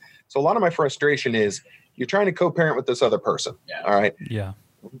 kids. So a lot of my frustration is you're trying to co-parent with this other person. Yeah. All right. Yeah.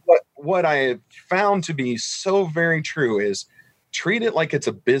 What I have found to be so very true is treat it like it's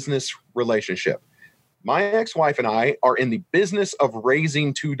a business relationship. My ex-wife and I are in the business of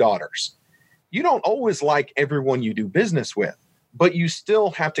raising 2 daughters. You don't always like everyone you do business with, but you still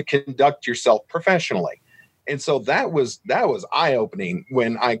have to conduct yourself professionally. And so that was eye-opening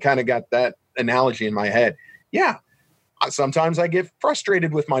when I kind of got that analogy in my head. Yeah, sometimes I get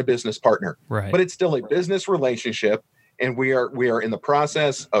frustrated with my business partner, Right. but it's still a business relationship, and we are in the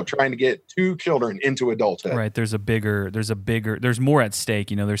process of trying to get 2 children into adulthood. Right. There's more at stake.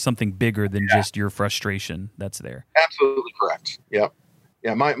 There's something bigger than just your frustration that's there. Absolutely correct. Yep.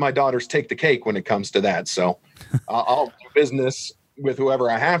 Yeah, my daughters take the cake when it comes to that. So I'll do business with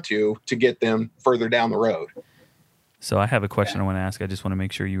whoever I have to get them further down the road. So I have a question I want to ask. I just want to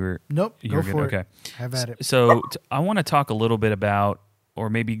make sure you're Nope. Go good. for Okay. it. Have at it. So I want to talk a little bit about,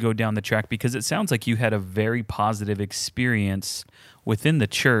 or maybe go down the track, because it sounds like you had a very positive experience within the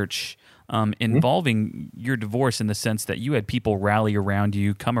church involving your divorce, in the sense that you had people rally around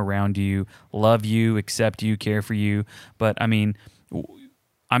you, come around you, love you, accept you, care for you. But I mean,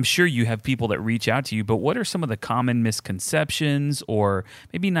 I'm sure you have people that reach out to you, but what are some of the common misconceptions, or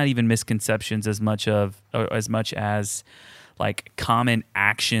maybe not even misconceptions as much as like common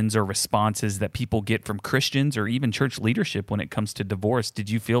actions or responses that people get from Christians or even church leadership when it comes to divorce? Did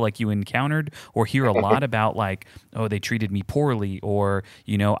you feel like you encountered or hear a lot about like, oh, they treated me poorly, or,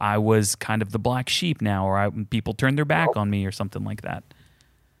 I was kind of the black sheep now, or people turned their back on me, or something like that?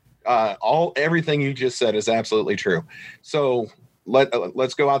 Everything you just said is absolutely true. So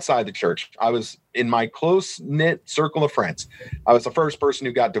let's go outside the church. I was in my close-knit circle of friends. I was the first person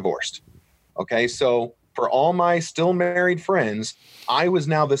who got divorced. Okay, so for all my still married friends, I was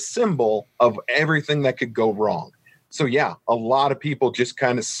now the symbol of everything that could go wrong. So yeah, a lot of people just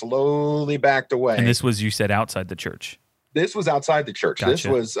kind of slowly backed away. And this was, you said, outside the church? This was outside the church. Gotcha. This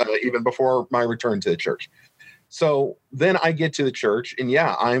was even before my return to the church. So then I get to the church, and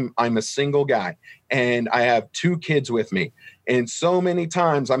yeah, I'm a single guy, and I have 2 kids with me. And so many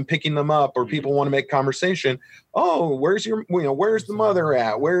times I'm picking them up, or people want to make conversation. Oh, where's the mother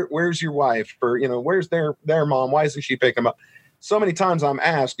at? Where's your wife? Or, where's their mom? Why isn't she picking them up? So many times I'm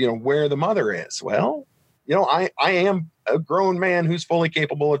asked, where the mother is. Well, I am a grown man who's fully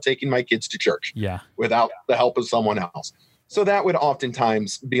capable of taking my kids to church. Yeah. Without the help of someone else. So that would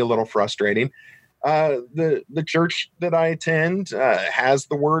oftentimes be a little frustrating. The church that I attend has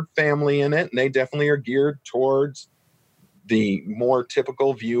the word family in it, and they definitely are geared towards the more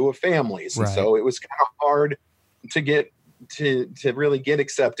typical view of families. Right. And so it was kind of hard to get to really get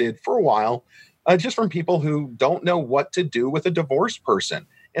accepted for a while, just from people who don't know what to do with a divorced person.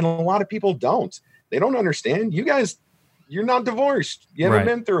 And a lot of people don't. They don't understand. You guys, you're not divorced. You haven't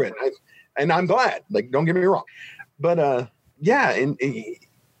been through it. And I'm glad. Like, don't get me wrong. But yeah, and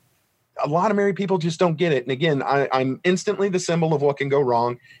a lot of married people just don't get it. And again, I'm instantly the symbol of what can go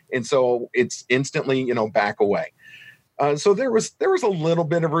wrong. And so it's instantly, back away. So there was a little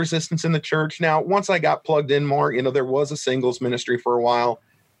bit of resistance in the church. Now, once I got plugged in more, there was a singles ministry for a while.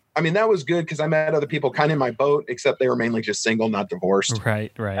 I mean, that was good because I met other people kind of in my boat, except they were mainly just single, not divorced.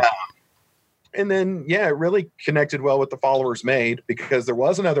 Right. And then, yeah, it really connected well with the Followers Made, because there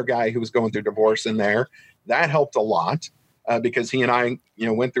was another guy who was going through divorce in there. That helped a lot. Because he and I,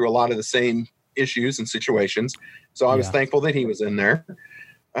 went through a lot of the same issues and situations. So I was thankful that he was in there.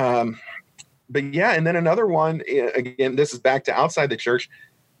 But yeah, and then another one, again, this is back to outside the church.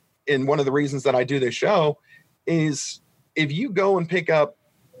 And one of the reasons that I do this show is if you go and pick up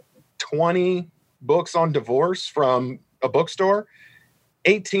 20 books on divorce from a bookstore,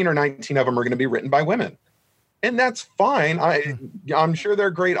 18 or 19 of them are going to be written by women. And that's fine. I'm sure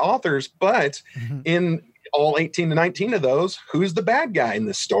they're great authors, but in all 18 to 19 of those, who's the bad guy in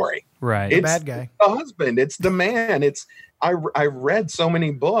this story? Right. It's the bad guy. The husband. It's the man. I read so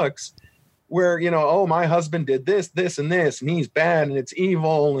many books where, oh, my husband did this, and this, and he's bad and it's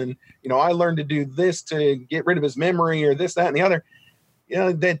evil. And, I learned to do this to get rid of his memory, or this, that, and the other.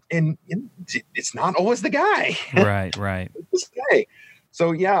 It's not always the guy. Right. It's the guy.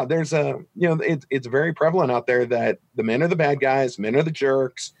 So yeah, there's it's very prevalent out there that the men are the bad guys, men are the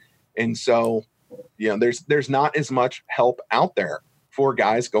jerks. And so, there's not as much help out there for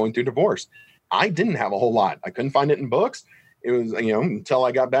guys going through divorce. I didn't have a whole lot. I couldn't find it in books. It was, until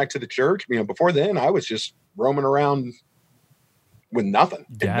I got back to the church. Before then I was just roaming around with nothing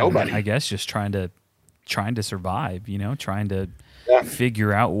and nobody. I guess just trying to survive, trying to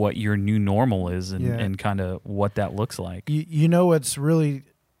figure out what your new normal is and kind of what that looks like.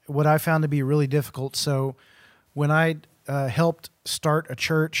 What I found to be really difficult. So when I helped start a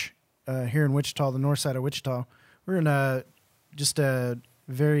church here in Wichita, the north side of Wichita, we're in a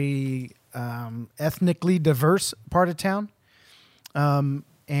very ethnically diverse part of town.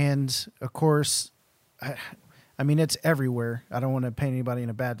 And of course, it's everywhere. I don't want to paint anybody in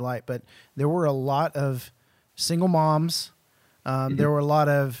a bad light, but there were a lot of single moms. There were a lot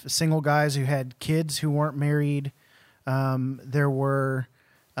of single guys who had kids who weren't married. There were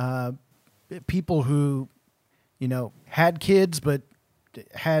people who, had kids but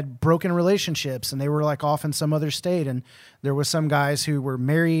had broken relationships, and they were like off in some other state. And there was some guys who were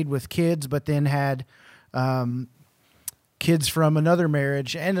married with kids but then had kids from another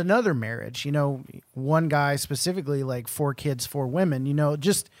marriage and another marriage. One guy specifically, like 4 kids, 4 women.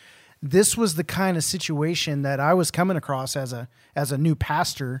 This was the kind of situation that I was coming across as a new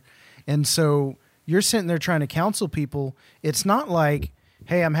pastor. And so you're sitting there trying to counsel people. It's not like,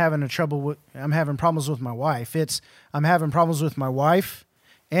 hey, I'm having problems with my wife. I'm having problems with my wife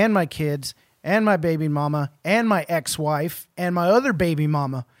and my kids and my baby mama and my ex-wife and my other baby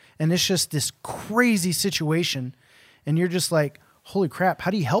mama. And it's just this crazy situation. And you're just like, holy crap,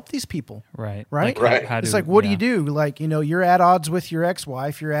 how do you help these people? Right. Right. Right. It's like, what do you do? Like, you're at odds with your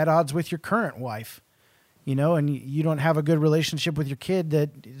ex-wife, you're at odds with your current wife, and you don't have a good relationship with your kid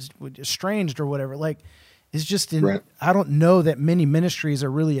that is estranged or whatever. Like, it's just I don't know that many ministries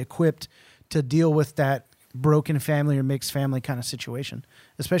are really equipped to deal with that broken family or mixed family kind of situation,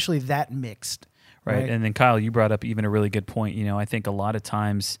 especially that mixed. Right. And then Kyle, you brought up even a really good point. I think a lot of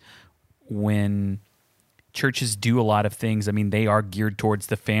times when churches do a lot of things, they are geared towards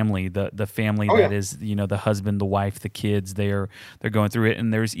the family, the family is, the husband, the wife, the kids, they're going through it.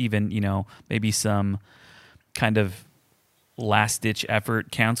 And there's even, maybe some kind of last ditch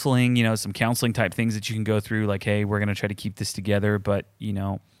effort counseling, some counseling type things that you can go through, like, hey, we're going to try to keep this together. But,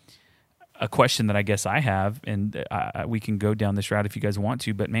 a question that I guess I have, and we can go down this route if you guys want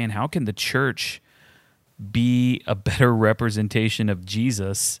to, but man, how can the church be a better representation of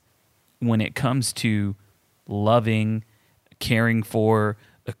Jesus when it comes to loving, caring for,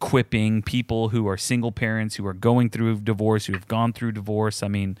 equipping people who are single parents, who are going through divorce, who have gone through divorce?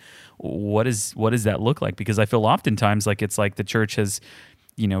 What does that look like? Because I feel oftentimes like it's like the church has,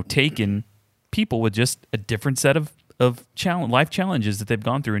 taken people with just a different set of life challenges that they've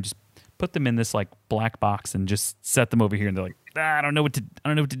gone through and just put them in this like black box and just set them over here, and they're like, I don't know what to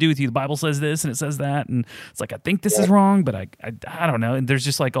do with you. The Bible says this and it says that, and it's like, I think this is wrong, but I don't know. And there's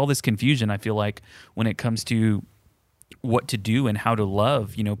just like all this confusion, I feel like, when it comes to what to do and how to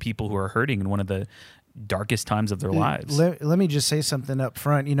love, people who are hurting in one of the darkest times of their lives. Let me just say something up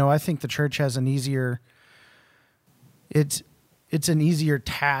front. I think the church has an easier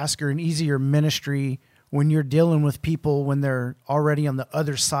task or an easier ministry when you're dealing with people when they're already on the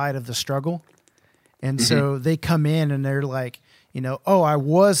other side of the struggle. And so they come in and they're like, oh, I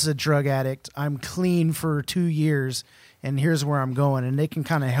was a drug addict. I'm clean for 2 years, and here's where I'm going. And they can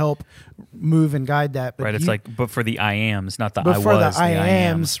kind of help move and guide that. But it's but for the I ams, not the I was. But for the I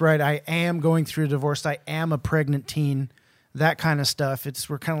ams, right? I am going through a divorce. I am a pregnant teen. That kind of stuff.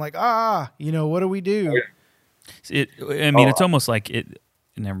 We're kind of like, what do we do? It's almost like it.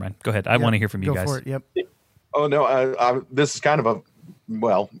 Never mind. Go ahead. I want to hear from you guys. Go for it. Yep. Oh no, this is kind of a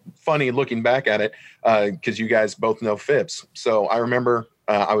funny looking back at it, because you guys both know Phipps. So I remember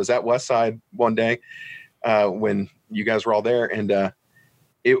I was at Westside one day when you guys were all there, and I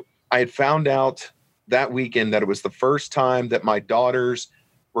had found out that weekend that it was the first time that my daughters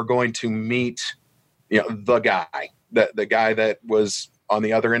were going to meet, the guy that was on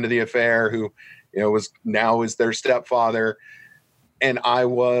the other end of the affair, who is their stepfather, and I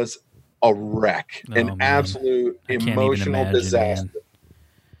was a wreck, absolute emotional disaster. Man.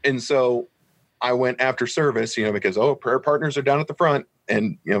 And so I went after service, because prayer partners are down at the front,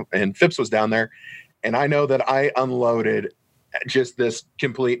 and and Phipps was down there, and I know that I unloaded just this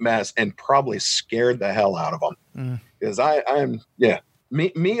complete mess and probably scared the hell out of them, because I'm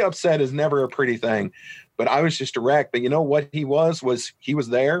me upset is never a pretty thing, but I was just a wreck. But what he was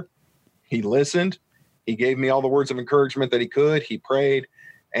there, he listened, he gave me all the words of encouragement that he could, he prayed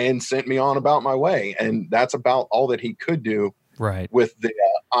and sent me on about my way, and that's about all that he could do Right. with the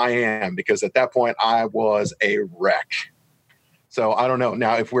I am, because at that point I was a wreck. So I don't know.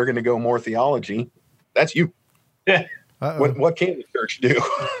 Now, if we're going to go more theology, that's you. What can the church do?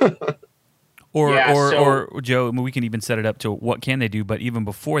 Or Joe, I mean, we can even set it up to what can they do, but even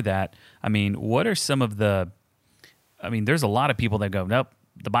before that, I mean, what are some of there's a lot of people that go, nope,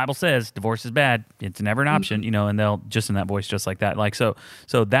 the Bible says divorce is bad. It's never an option, and they'll just in that voice, just like that. Like, so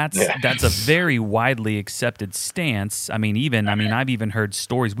that's a very widely accepted stance. I mean, I've even heard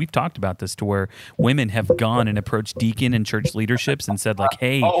stories. We've talked about this to where women have gone and approached deacon and church leaderships and said like,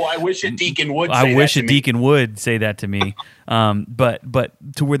 hey, I wish a deacon would say that to me. But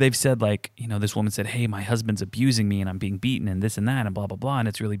to where they've said like, this woman said, hey, my husband's abusing me and I'm being beaten and this and that and blah, blah, blah. And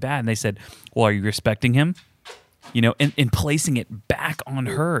it's really bad. And they said, well, are you respecting him? And placing it back on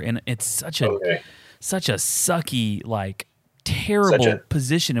her, and it's such a sucky, like terrible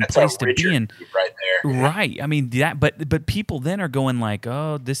position and place to be in. Right there, right? I mean that, but people then are going like,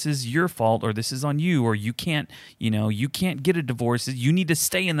 oh, this is your fault, or this is on you, or you can't get a divorce. You need to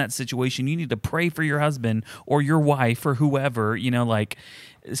stay in that situation. You need to pray for your husband or your wife or whoever.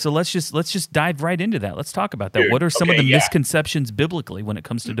 So let's just dive right into that. Let's talk about that. What are some of the misconceptions biblically when it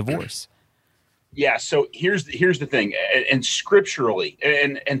comes to divorce? Yeah. So here's the thing, and scripturally,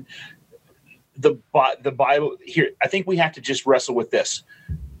 and the Bible here, I think we have to just wrestle with this.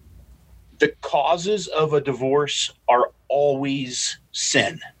 The causes of a divorce are always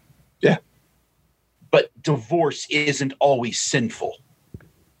sin. Yeah. But divorce isn't always sinful.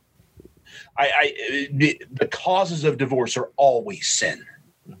 The causes of divorce are always sin.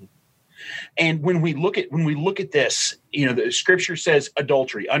 And when we look at this, the scripture says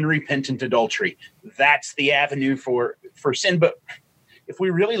adultery, unrepentant adultery. That's the avenue for sin. But if we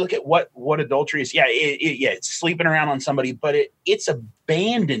really look at what adultery is, it's sleeping around on somebody, but it's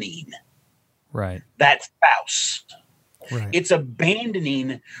abandoning that spouse. Right. It's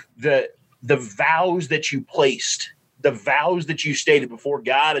abandoning the vows that you placed, the vows that you stated before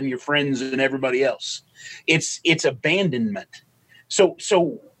God and your friends and everybody else. It's abandonment. So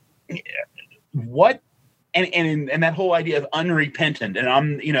what and that whole idea of unrepentant, and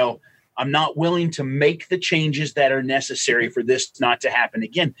I'm not willing to make the changes that are necessary for this not to happen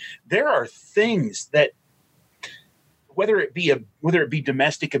again. There are things that whether it be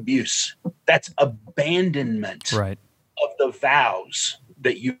domestic abuse, that's abandonment right. of the vows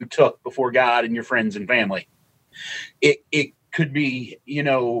that you took before God and your friends and family. It could be,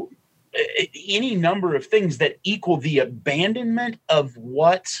 any number of things that equal the abandonment of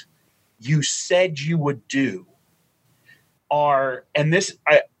what you said you would do this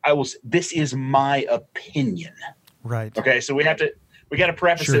is my opinion. Right. Okay. So we got to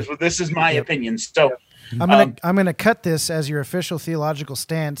preface this with, this is my opinion. So I'm gonna cut this as your official theological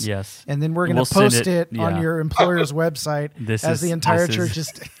stance. Yes. And then we're gonna post it on your employer's website the entire church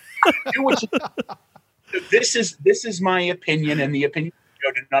is This is my opinion, and the opinion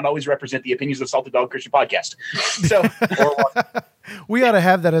do not always represent the opinions of Salted Dog Christian Podcast. So we ought to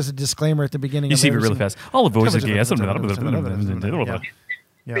have that as a disclaimer at the beginning. You see it really fast. All the voices the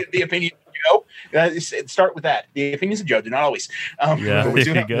opinion of Joe. Start with that. The opinions of Joe do not always. There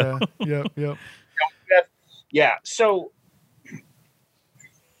you go. Yeah. So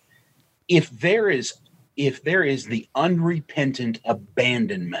if there is the unrepentant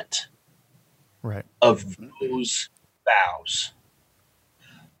abandonment of those vows,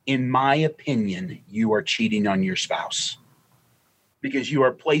 in my opinion, you are cheating on your spouse because you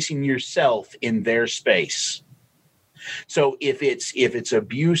are placing yourself in their space. So if it's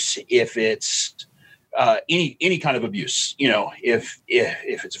abuse, if it's any kind of abuse, if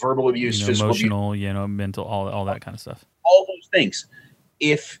it's verbal abuse, physical emotional, abuse, mental, all that kind of stuff, all those things.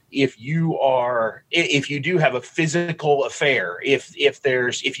 If you do have a physical affair, if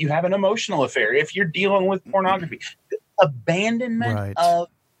you have an emotional affair, if you're dealing with pornography, abandonment of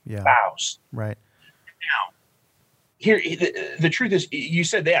spouse. Right. Now, here the truth is, you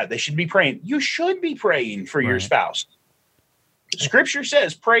said they should be praying. You should be praying for your spouse. Scripture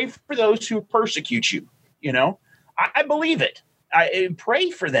says, pray for those who persecute you. I believe it. I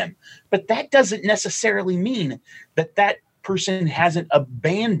pray for them, but that doesn't necessarily mean that person hasn't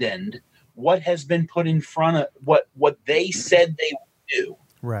abandoned what has been put in front of what they said they would do.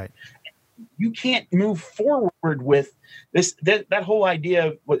 Right. You can't move forward with that whole idea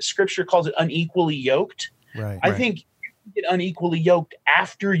of what Scripture calls it unequally yoked. Right. I think you can get unequally yoked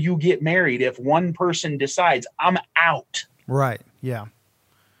after you get married if one person decides I'm out. Right. Yeah.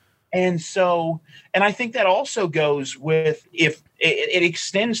 And I think that also goes with if it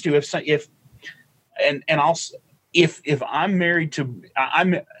extends to if I'm married to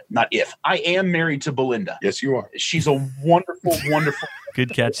not if. I am married to Belinda. Yes, you are. She's a wonderful, wonderful,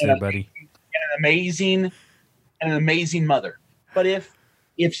 Good catch there, buddy. an amazing mother. But if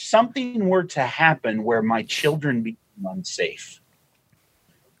something were to happen where my children become unsafe,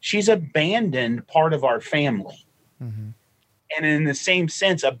 she's abandoned part of our family. Mm-hmm. And in the same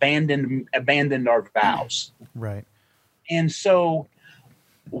sense, abandoned our vows. Right. And so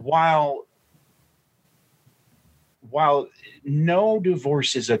while no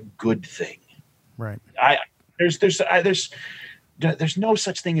divorce is a good thing, Right. There's no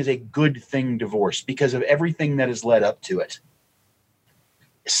such thing as a good thing divorce because of everything that has led up to it.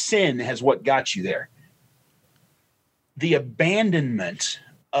 Sin has what got you there. The abandonment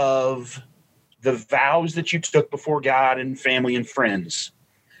of the vows that you took before God and family and friends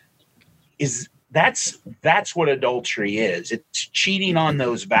that's what adultery is. It's cheating on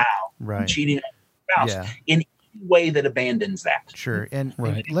those vows. Right. Cheating on those vows Yeah. in any way that abandons that. Sure. And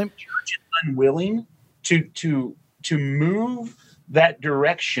Right. The church is unwilling to move that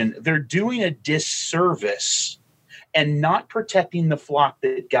direction. They're doing a disservice and not protecting the flock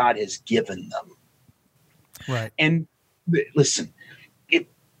that God has given them. right. And listen,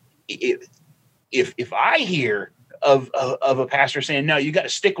 if I hear of a pastor saying, no, you got to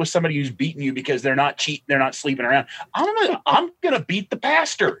stick with somebody who's beating you because they're not cheating, they're not sleeping around, I'm gonna beat the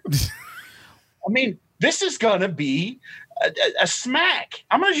pastor. I mean, this is gonna be a smack.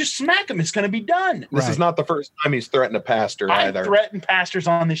 I'm gonna just smack him. It's gonna be done. This is not the first time he's threatened a pastor I either. threaten pastors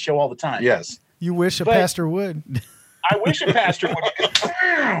on this show all the time. Yes. You wish a But- pastor would. I wish a pastor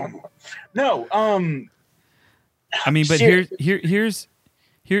would. No. I mean, but Seriously. here's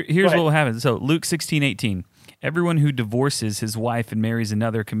Go what ahead. will happen. So Luke 16:18. Everyone who divorces his wife and marries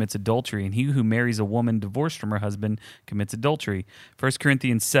another commits adultery, and he who marries a woman divorced from her husband commits adultery. 1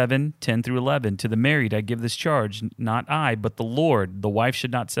 Corinthians 7:10-11. To the married I give this charge, not I, but the Lord. The wife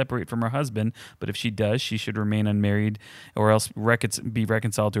should not separate from her husband, but if she does, she should remain unmarried, or else be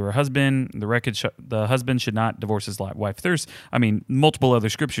reconciled to her husband. The husband should not divorce his wife. There's, multiple other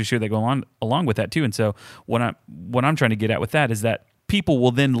scriptures here that go on along with that too. And so what I'm trying to get at with that is that people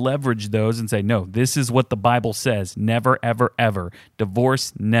will then leverage those and say, no, this is what the Bible says. Never, ever, ever.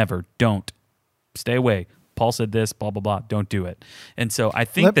 Divorce, never. Don't. Stay away. Paul said this, blah, blah, blah. Don't do it. And so I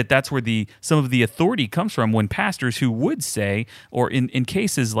think that's where some of the authority comes from when pastors who would say, or in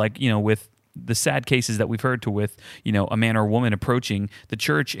cases like, with the sad cases that we've heard with, a man or a woman approaching the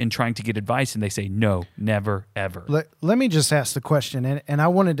church and trying to get advice, and they say, no, never, ever. Let me just ask the question, and I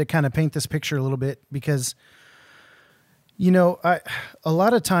wanted to kind of paint this picture a little bit because a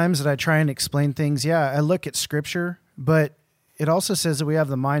lot of times that I try and explain things, I look at scripture, but it also says that we have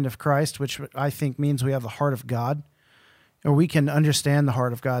the mind of Christ, which I think means we have the heart of God, or we can understand the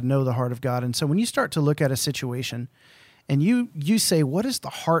heart of God, know the heart of God. And so when you start to look at a situation and you say, what is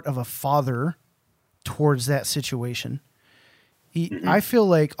the heart of a father towards that situation? I feel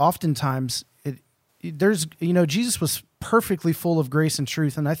like oftentimes Jesus was perfectly full of grace and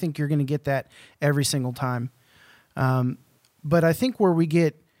truth, and I think you're going to get that every single time. But I think where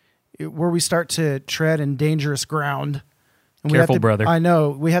we start to tread in dangerous ground, and Careful, brother. I know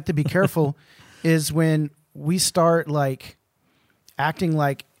we have to be careful, is when we start like acting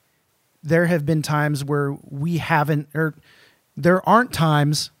like there have been times where we haven't, or there aren't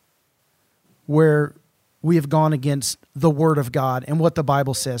times where we have gone against the word of God and what the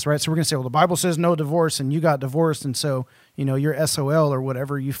Bible says, right? So we're going to say, well, the Bible says no divorce and you got divorced. And so, you're SOL or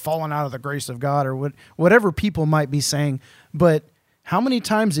whatever, you've fallen out of the grace of God or whatever people might be saying. But how many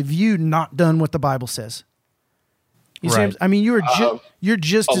times have you not done what the Bible says? You see, Right. you're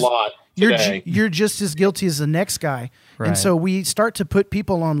just A as, lot you're today. you're just as guilty as the next guy. Right. And so we start to put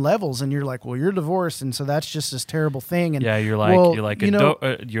people on levels, and you're like, well, you're divorced, and so that's just this terrible thing. And Yeah, you're like well, you're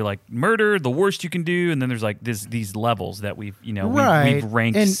like murder, the worst you can do, and then there's like these levels that we've right. we've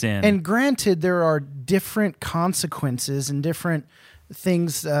ranked and, sin. And granted, there are different consequences and different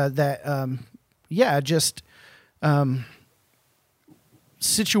things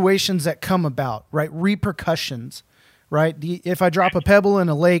situations that come about, right? Repercussions, right? If I drop a pebble in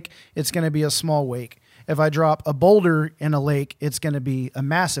a lake, it's going to be a small wake. If I drop a boulder in a lake, it's going to be a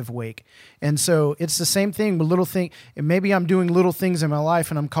massive wake. And so it's the same thing with little things. Maybe I'm doing little things in my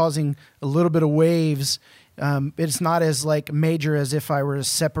life and I'm causing a little bit of waves. It's not as like major as if I were to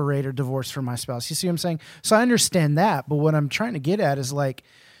separate or divorce from my spouse. You see what I'm saying? So I understand that. But what I'm trying to get at is like,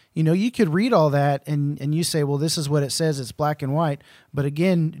 you could read all that and you say, well, this is what it says. It's black and white. But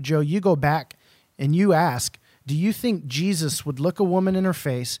again, Joe, you go back and you ask, do you think Jesus would look a woman in her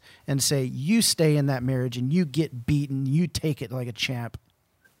face and say, you stay in that marriage and you get beaten, you take it like a champ?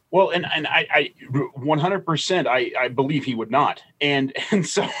 Well, and I 100% I believe he would not. And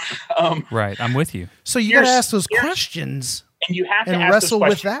so Right. I'm with you. So you got to ask those questions and you have to and ask wrestle those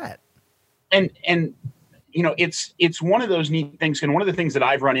with questions. that. And you know, it's one of those neat things. And one of the things that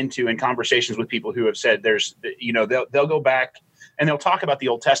I've run into in conversations with people who have said there's, you know, they'll go back and they'll talk about the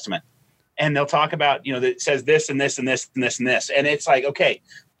Old Testament and they'll talk about, you know, that it says this and this and this and this and this. And it's like, okay,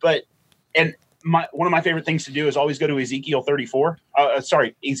 but, and one of my favorite things to do is always go to Ezekiel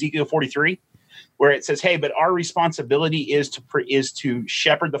 43, where it says, hey, but our responsibility is to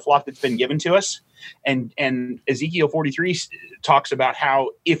shepherd the flock that's been given to us. And Ezekiel 43 talks about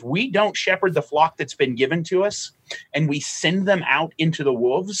how if we don't shepherd the flock that's been given to us and we send them out into the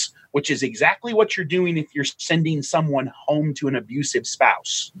wolves, which is exactly what you're doing if you're sending someone home to an abusive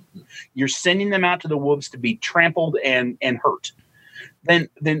spouse, you're sending them out to the wolves to be trampled and hurt, then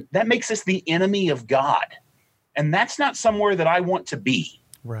that makes us the enemy of God. And that's not somewhere that I want to be.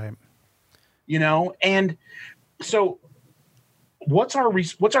 Right. You know, and so what's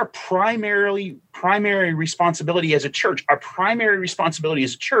our primary responsibility as a church? Our primary responsibility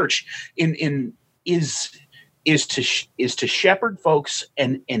as a church is to shepherd folks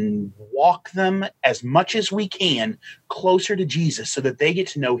and walk them as much as we can closer to Jesus so that they get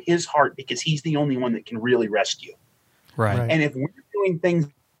to know his heart, because he's the only one that can really rescue. Right. And if we're doing things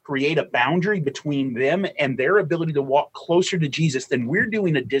create a boundary between them and their ability to walk closer to Jesus, then we're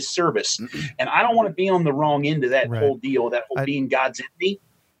doing a disservice. And I don't want to be on the wrong end of that whole deal, that whole being God's enemy.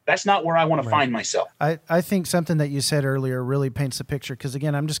 That's not where I want to find myself. I think something that you said earlier really paints the picture, because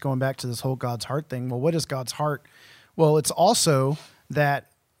again, I'm just going back to this whole God's heart thing. Well, what is God's heart? Well, it's also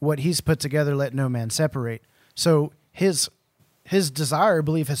that what he's put together, let no man separate. So his desire, I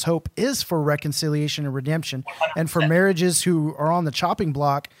believe his hope is for reconciliation and redemption. 100%. And for marriages who are on the chopping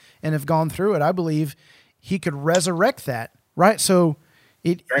block and have gone through it, I believe he could resurrect that, right? So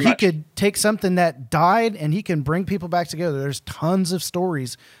he could take something that died and he can bring people back together. There's tons of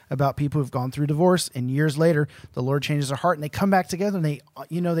stories about people who've gone through divorce and years later, the Lord changes their heart and they come back together and they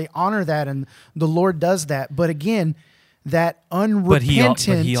honor that, and the Lord does that. But again, that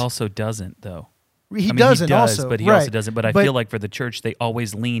unrepentant... But he also doesn't, though. He doesn't also. But he also doesn't. But I feel like for the church, they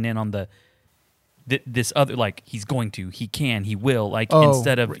always lean in on this other, like, he's going to, he can, he will, like,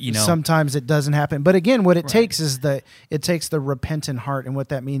 instead of, you know. Sometimes it doesn't happen. But again, what it takes is it takes the repentant heart. And what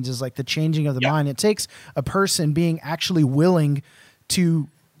that means is like the changing of the mind. It takes a person being actually willing to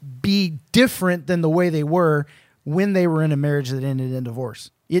be different than the way they were when they were in a marriage that ended in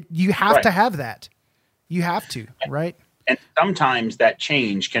divorce. You have to have that. You have to, right? And sometimes that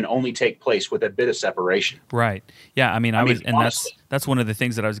change can only take place with a bit of separation. Right. Yeah. I mean, that's one of the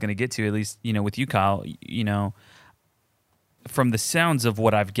things that I was going to get to, at least, you know, with you, Kyle, you know, from the sounds of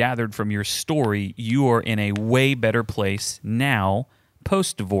what I've gathered from your story, you are in a way better place now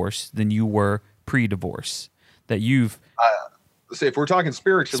post-divorce than you were pre-divorce. That you've... So if we're talking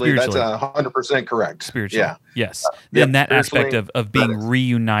spiritually, that's 100% correct. Spiritually. Yeah. Yes. Then that aspect of being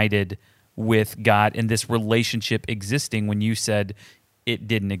reunited with God and this relationship existing when you said it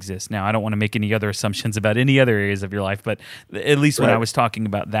didn't exist. Now, I don't want to make any other assumptions about any other areas of your life, but at least when I was talking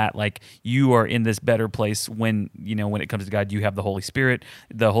about that, like, you are in this better place when, you know, when it comes to God, you have the Holy Spirit.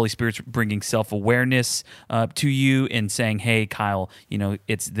 The Holy Spirit's bringing self-awareness to you and saying, hey, Kyle, you know,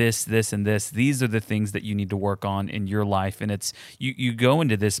 it's this, and this. These are the things that you need to work on in your life. And it's you go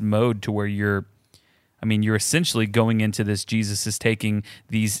into this mode to where you're essentially going into this. Jesus is taking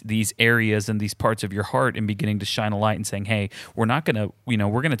these areas and these parts of your heart and beginning to shine a light and saying, hey, we're not going to, you know,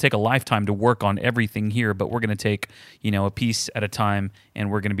 we're going to take a lifetime to work on everything here, but we're going to take, you know, a piece at a time, and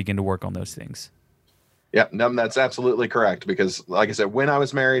we're going to begin to work on those things. Yeah, no, that's absolutely correct. Because like I said, when I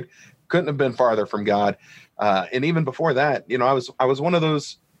was married, couldn't have been farther from God. And even before that, you know, I was one of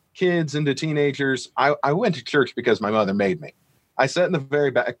those kids into teenagers. I went to church because my mother made me. I sat in the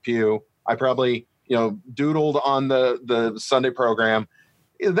very back pew. I probably, you know, doodled on the Sunday program.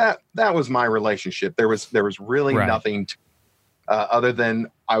 That was my relationship. There was really nothing other than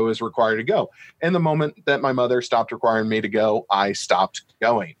I was required to go. And the moment that my mother stopped requiring me to go, I stopped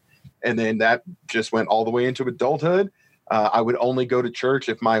going. And then that just went all the way into adulthood. I would only go to church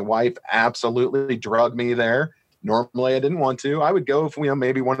if my wife absolutely drugged me there. Normally I didn't want to. I would go if, you know,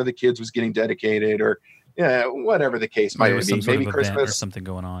 maybe one of the kids was getting dedicated, or whatever the case might be, maybe Christmas or something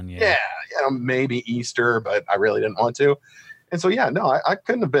going on. Yeah, you know, maybe Easter, but I really didn't want to. And so, I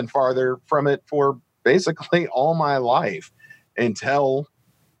couldn't have been farther from it for basically all my life until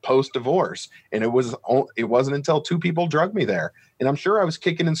post-divorce. And it wasn't until two people drugged me there. And I'm sure I was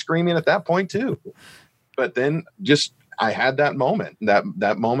kicking and screaming at that point too. But then I had that moment.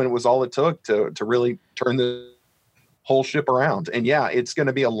 That moment was all it took to really turn the whole ship around. And yeah, it's going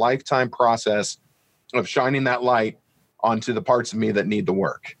to be a lifetime process of shining that light onto the parts of me that need the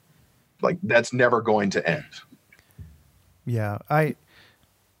work. Like, that's never going to end. Yeah. I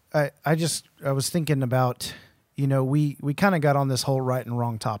was thinking about, we kind of got on this whole right and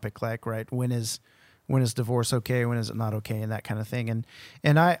wrong topic, like, right, when is divorce okay, when is it not okay, and that kind of thing.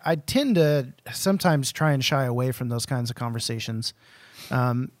 And I tend to sometimes try and shy away from those kinds of conversations.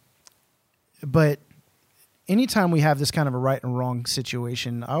 But anytime we have this kind of a right and wrong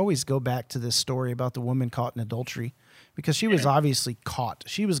situation, I always go back to this story about the woman caught in adultery, because she was obviously caught.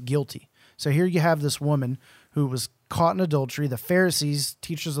 She was guilty. So here you have this woman who was caught in adultery. The Pharisees,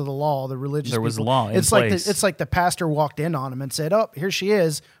 teachers of the law, the religious There was people, law in it's place. like the pastor walked in on him and said, "Oh, here she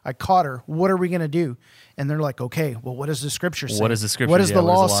is. I caught her. What are we going to do?" And they're like, "Okay, well, what does the scripture say? What does the scripture What does say? the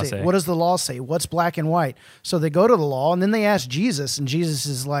What law does the law say? say? What does the law say? What's black and white?" So they go to the law, and then they ask Jesus, and Jesus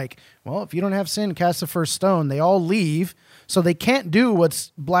is like, "Well, if you don't have sin, cast the first stone." They all leave, so they can't do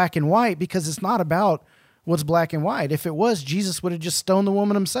what's black and white, because it's not about what's black and white. If it was, Jesus would have just stoned the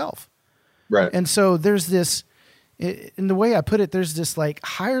woman himself. Right. And so there's this, in the way I put it, there's this like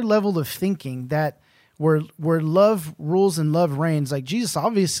higher level of thinking that where love rules and love reigns. Like Jesus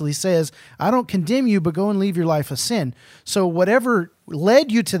obviously says, "I don't condemn you, but go and leave your life of sin." So whatever led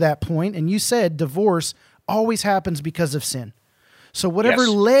you to that point, and you said divorce always happens because of sin. So whatever Yes.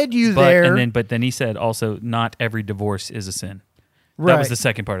 led you But there, but then he said also, not every divorce is a sin. right. That was the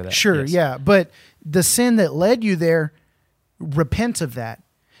second part of that. Sure, Yes. yeah. But the sin that led you there, repent of that.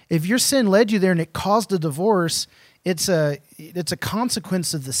 If your sin led you there and it caused a divorce, it's a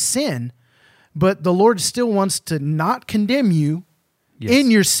consequence of the sin, but the Lord still wants to not condemn you Yes.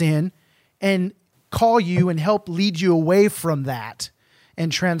 in your sin and call you and help lead you away from that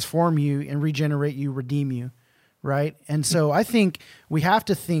and transform you and regenerate you, redeem you, right? And so I think we have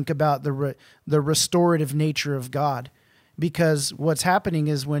to think about the restorative nature of God, because what's happening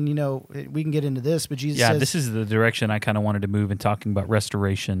is when, we can get into this, but Jesus says, this is the direction I kind of wanted to move in talking about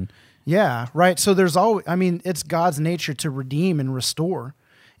restoration. yeah, right. So there's always, it's God's nature to redeem and restore.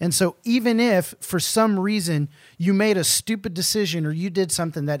 And so even if for some reason you made a stupid decision or you did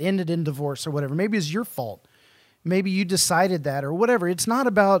something that ended in divorce or whatever, maybe it's your fault. Maybe you decided that or whatever. It's not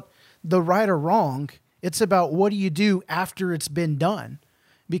about the right or wrong. It's about what do you do after it's been done?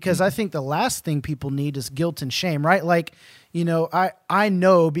 Because I think the last thing people need is guilt and shame, right? Like, I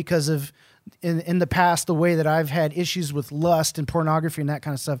know because of in the past, the way that I've had issues with lust and pornography and that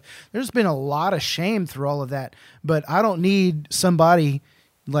kind of stuff, there's been a lot of shame through all of that, but I don't need somebody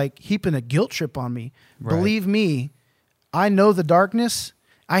like heaping a guilt trip on me. Right. Believe me, I know the darkness.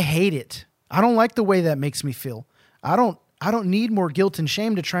 I hate it. I don't like the way that makes me feel. I don't need more guilt and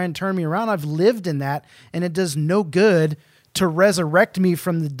shame to try and turn me around. I've lived in that, and it does no good to resurrect me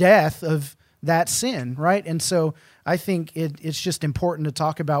from the death of that sin, right? And so I think it's just important to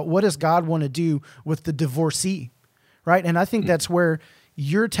talk about what does God want to do with the divorcee, right? And I think that's where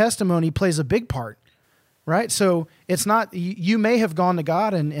your testimony plays a big part, right? So it's not, you may have gone to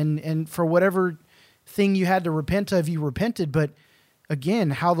God and for whatever thing you had to repent of, you repented, but again,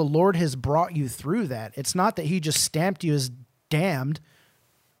 how the Lord has brought you through that. It's not that he just stamped you as damned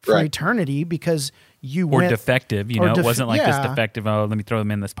for Right. eternity because you Or went defective, or it wasn't like this yeah. defective, oh, let me throw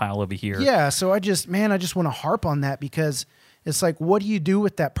them in this pile over here. Yeah, so I just want to harp on that because it's like, what do you do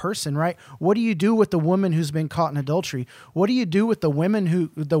with that person, right? What do you do with the woman who's been caught in adultery? What do you do with the woman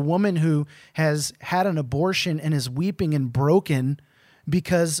who has had an abortion and is weeping and broken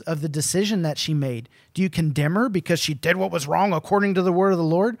because of the decision that she made? Do you condemn her because she did what was wrong according to the word of the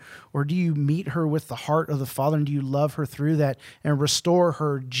Lord? Or do you meet her with the heart of the Father, and do you love her through that and restore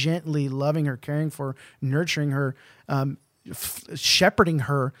her gently, loving her, caring for her, nurturing her, shepherding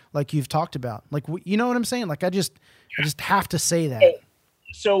her like you've talked about? Like, you know what I'm saying? Like, I just have to say that.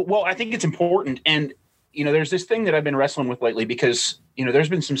 So, well, I think it's important. And, there's this thing that I've been wrestling with lately because, there's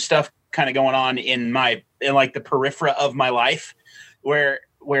been some stuff kind of going on in like the periphery of my life where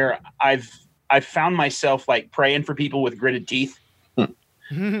I've found myself like praying for people with gritted teeth. Like,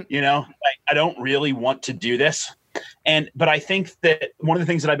 I don't really want to do this. But I think that one of the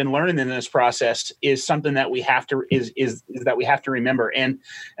things that I've been learning in this process is something that we have to is that we have to remember. And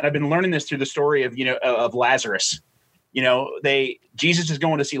I've been learning this through the story of of Lazarus. Jesus is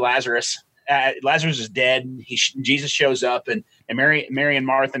going to see Lazarus. Lazarus is dead. Jesus shows up, and Mary and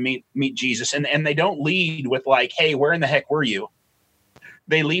Martha meet Jesus, and they don't lead with like, "Hey, where in the heck were you?"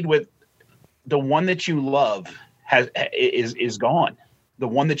 They lead with, "The one that you love is gone. The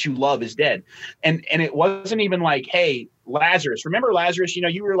one that you love is dead." And it wasn't even like, "Hey, Lazarus, remember Lazarus?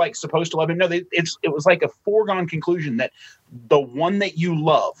 You were like supposed to love him." No, it was like a foregone conclusion that the one that you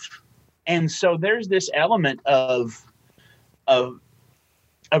love. And so there's this element of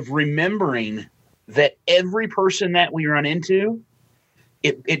of remembering that every person that we run into,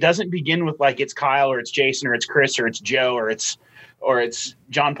 it doesn't begin with like it's Kyle or it's Jason or it's Chris or it's Joe or it's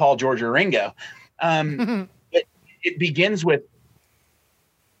John, Paul, George, or Ringo. It begins with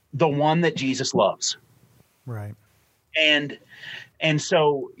the one that Jesus loves. Right. And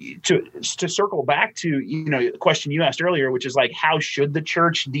so to circle back to, the question you asked earlier, which is like, how should the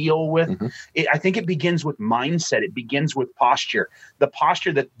church deal with it? I think it begins with mindset. It begins with posture, the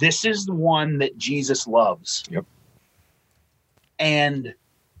posture that this is the one that Jesus loves. Yep. And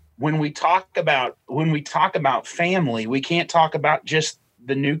when we talk about family, we can't talk about just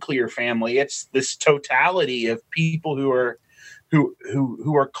the nuclear family. It's this totality of people who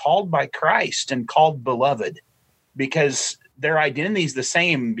are called by Christ and called beloved, because their identity is the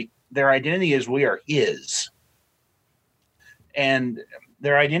same. Their identity is we are his. And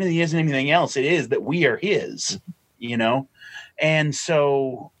their identity isn't anything else. It is that we are his, And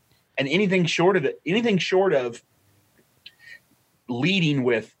so, and anything short of leading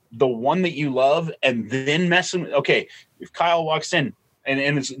with the one that you love and then messing with, okay, if Kyle walks in and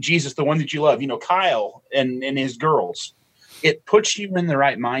it's Jesus, the one that you love, Kyle and his girls, it puts you in the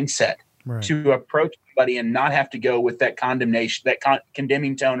right mindset. Right. To approach somebody and not have to go with that condemnation, that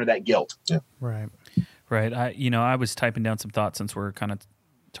condemning tone or that guilt. Yeah. Right. Right. I was typing down some thoughts since we're kind of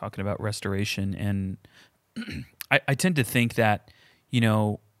talking about restoration, and I tend to think that,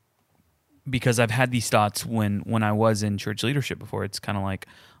 because I've had these thoughts when I was in church leadership before, it's kind of like,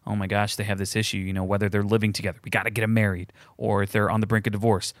 oh my gosh, they have this issue, whether they're living together, we got to get them married, or if they're on the brink of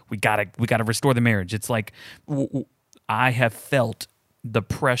divorce, we got to restore the marriage. It's like I have felt the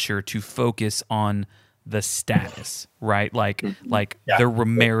pressure to focus on the status, right? Like their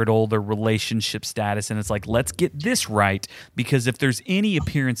marital, their relationship status. And it's like, let's get this right, because if there's any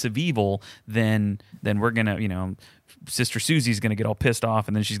appearance of evil, then we're going to, Sister Susie's going to get all pissed off,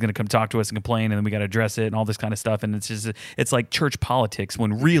 and then she's going to come talk to us and complain, and then we got to address it and all this kind of stuff. And it's like church politics,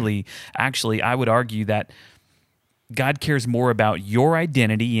 when really, actually, I would argue that God cares more about your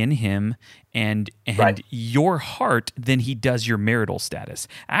identity in him and right. your heart than he does your marital status.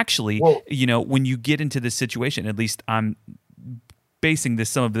 Actually, when you get into this situation, at least I'm basing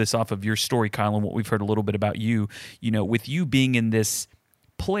some of this off of your story, Kyle, and what we've heard a little bit about you, with you being in this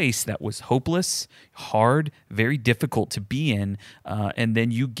place that was hopeless, hard, very difficult to be in, and then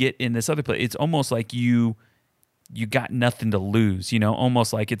you get in this other place. It's almost like you got nothing to lose,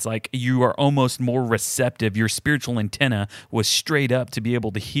 almost like it's like you are almost more receptive. Your spiritual antenna was straight up to be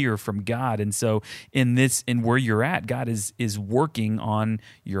able to hear from God. And so in where you're at, God is working on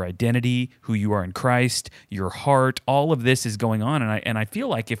your identity, who you are in Christ, your heart, all of this is going on. And I feel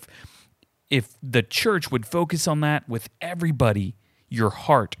like if the church would focus on that with everybody, your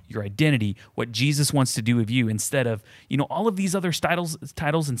heart, your identity, what Jesus wants to do with you, instead of, all of these other titles and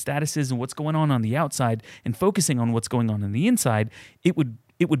statuses and what's going on the outside, and focusing on what's going on the inside, it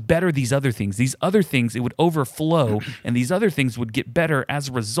would better these other things. These other things, it would overflow, and these other things would get better as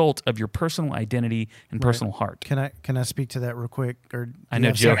a result of your personal identity and personal heart. Can I speak to that real quick? Or I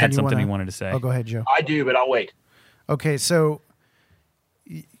know Joe had something he wanted to say. Oh, go ahead, Joe. I do, but I'll wait. Okay, so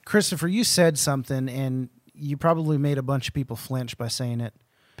Christopher, you said something, and you probably made a bunch of people flinch by saying it.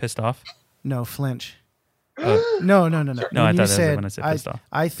 Pissed off? No, flinch. No. No, I thought that was when I said pissed off.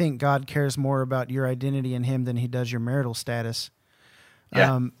 I think God cares more about your identity in him than he does your marital status.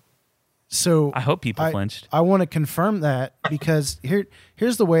 Yeah. So I hope people flinched. I want to confirm that, because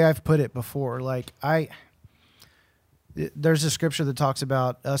here's the way I've put it before. Like there's a scripture that talks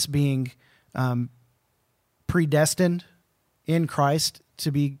about us being predestined in Christ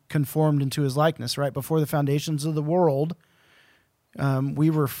to be conformed into his likeness, right? Before the foundations of the world,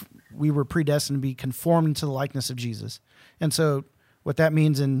 we were predestined to be conformed into the likeness of Jesus. And so what that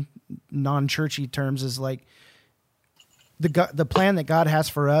means in non-churchy terms is like the plan that God has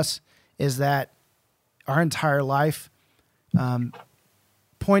for us is that our entire life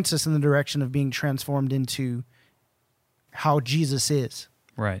points us in the direction of being transformed into how Jesus is.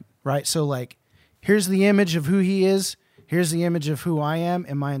 Right. Right? So like, here's the image of who he is. Here's the image of who I am,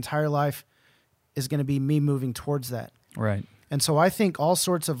 and my entire life is going to be me moving towards that. Right. And so I think all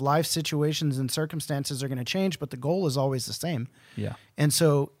sorts of life situations and circumstances are going to change, but the goal is always the same. Yeah. And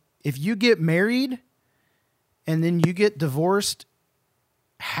so if you get married and then you get divorced,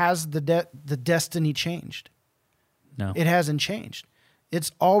 has the destiny changed? No. It hasn't changed. it's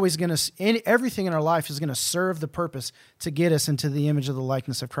always going to, everything in our life is going to serve the purpose to get us into the image of the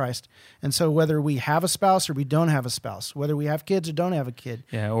likeness of Christ. And so whether we have a spouse or we don't have a spouse, whether we have kids or don't have a kid.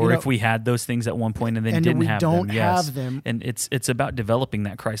 Yeah, or if we had those things at one point and then didn't have them. Have them. And it's about developing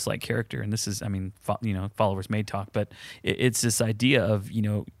that Christ-like character. And this is, I mean, followers may talk, but it's this idea of,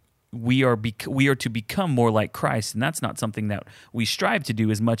 we are to become more like Christ, and that's not something that we strive to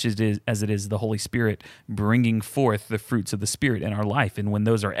do as much as it is the Holy Spirit bringing forth the fruits of the Spirit in our life. And when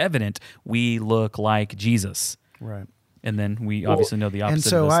those are evident, we look like Jesus. Right. And then we obviously know the opposite. And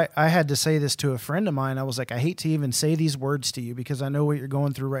so of this. I had to say this to a friend of mine. I was like, I hate to even say these words to you because I know what you're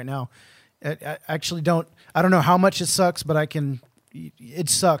going through right now. I actually don't know how much it sucks, but it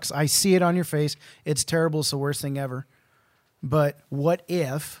sucks. I see it on your face. It's terrible. It's the worst thing ever. But what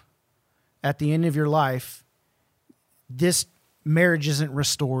if at the end of your life, this marriage isn't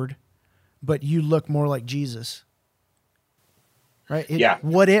restored, but you look more like Jesus? Right? Yeah.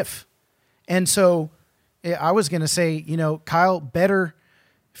 What if? And so I was going to say, Kyle, better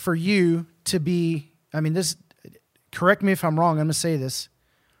for you to be, correct me if I'm wrong, I'm going to say this.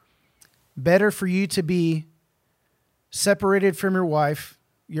 Better for you to be separated from your wife,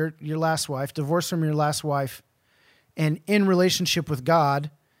 your last wife, divorced from your last wife, and in relationship with God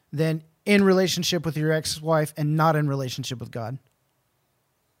than in relationship with your ex-wife and not in relationship with God?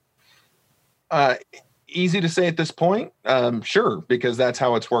 Easy to say at this point. Sure, because that's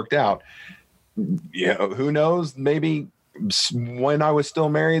how it's worked out. Who knows? Maybe when I was still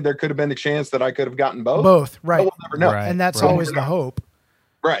married, there could have been a chance that I could have gotten both. Both, right. But we'll never know. Right. And that's always the hope.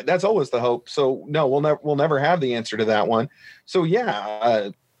 Right. That's always the hope. So no, we'll never have the answer to that one. So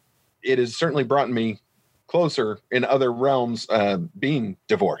it has certainly brought me closer in other realms, being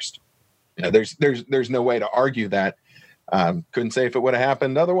divorced. There's no way to argue that. Couldn't say if it would have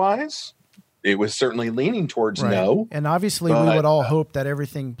happened otherwise. It was certainly leaning towards no. And obviously we would all hope that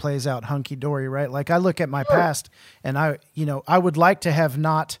everything plays out hunky-dory, right? Like I look at my past and I would like to have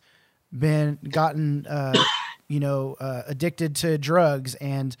not gotten addicted to drugs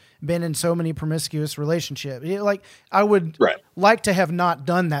and been in so many promiscuous relationships. Like I would like to have not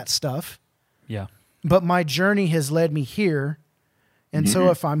done that stuff. Yeah. But my journey has led me here. And so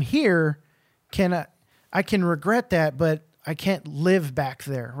if I'm here, I can regret that, but I can't live back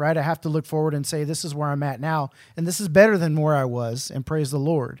there, right? I have to look forward and say, this is where I'm at now, and this is better than where I was, and praise the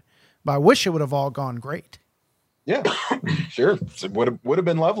Lord. But I wish it would have all gone great. Yeah, sure. It would have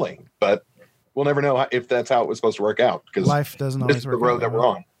been lovely, but we'll never know if that's how it was supposed to work out, because life doesn't always work out. This is the road that we're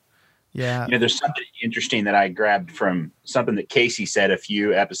on. Yeah. There's something interesting that I grabbed from something that Casey said a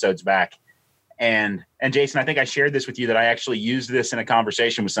few episodes back. And Jason, I think I shared this with you, that I actually used this in a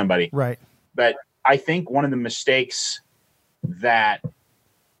conversation with somebody. Right. But I think one of the mistakes that,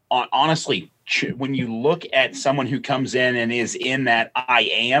 honestly, when you look at someone who comes in and is in that I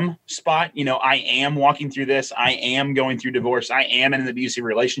am spot, I am walking through this, I am going through divorce, I am in an abusive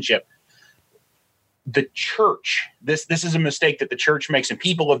relationship. The church, this is a mistake that the church makes and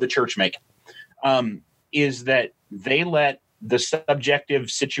people of the church make, is that they let the subjective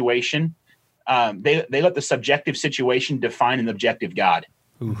situation, they let the subjective situation define an objective God.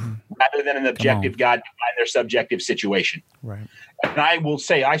 Mm-hmm. Rather than an objective God define their subjective situation. Right. And I will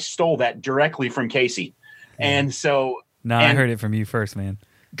say I stole that directly from Casey. And so I heard it from you first, man.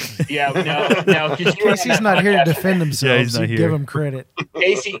 Yeah, no. Casey's not here to defend himself. Yeah, he's not here. Give him credit.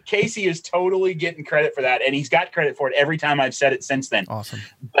 Casey is totally getting credit for that, and he's got credit for it every time I've said it since then. Awesome.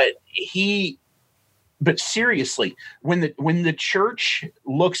 But seriously, when the church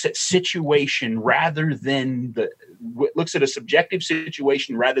looks at situation rather than looks at a subjective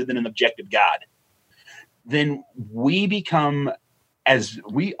situation rather than an objective God, then we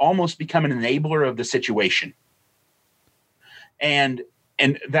almost become an enabler of the situation. And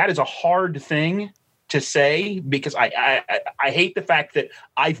that is a hard thing to say, because I hate the fact that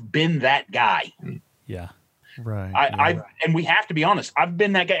I've been that guy. Yeah. Right. And we have to be honest. I've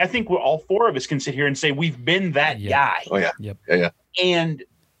been that guy. I think all four of us can sit here and say we've been that guy. Oh yeah. Yep. Yeah. And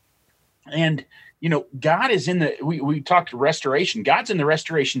God is in we talked restoration. God's in the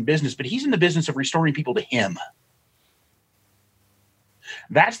restoration business, but he's in the business of restoring people to him.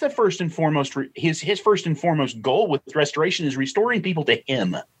 That's the first and foremost, his first and foremost goal with restoration is restoring people to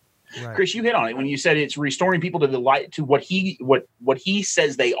him. Right. Chris, you hit on it when you said it's restoring people to the light, to what he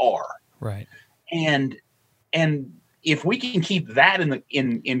says they are. Right. And if we can keep that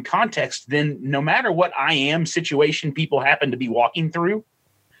in context, then no matter what I am situation people happen to be walking through,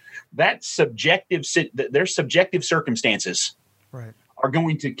 their subjective circumstances are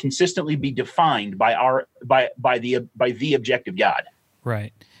going to consistently be defined by the objective God.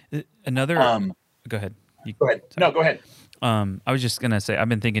 Right. Another. Go ahead. Go ahead. No, go ahead. I was just gonna say, I've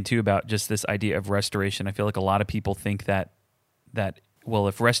been thinking too about just this idea of restoration. I feel like a lot of people think that well,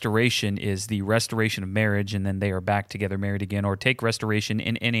 if restoration is the restoration of marriage and then they are back together, married again, or take restoration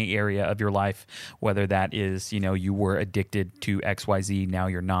in any area of your life, whether that is, you were addicted to XYZ, now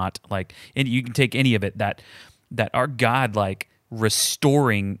you're not, like, and you can take any of it, that our God, like,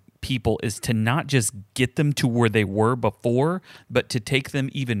 restoring people is to not just get them to where they were before, but to take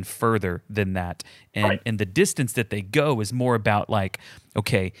them even further than that. And the distance that they go is more about, like,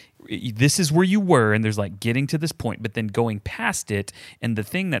 okay, this is where you were, and there's like getting to this point, but then going past it, and the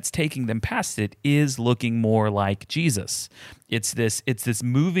thing that's taking them past it is looking more like Jesus. It's this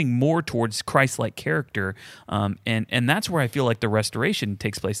moving more towards Christ-like character, and that's where I feel like the restoration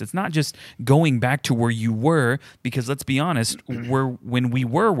takes place. It's not just going back to where you were, because let's be honest, when we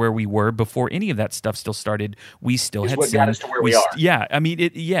were where we were before any of that stuff still started, we still had sin. Got us to where we are. Yeah, I mean,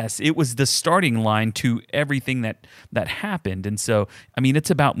 it was the starting line to everything that happened, and so I mean,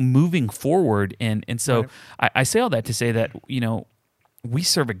 it's about moving forward, and so right. I say all that to say that we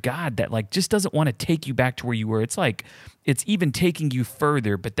serve a God that, like, just doesn't want to take you back to where you were. It's like it's even taking you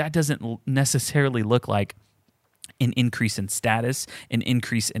further, but that doesn't necessarily look like an increase in status, an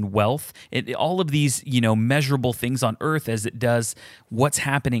increase in wealth, all of these, measurable things on earth, as it does what's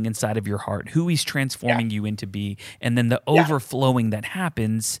happening inside of your heart, who He's transforming you into be, and then the overflowing that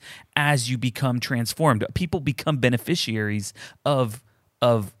happens as you become transformed. People become beneficiaries of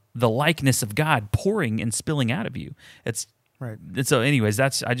the likeness of God pouring and spilling out of you. It's right. And so anyways,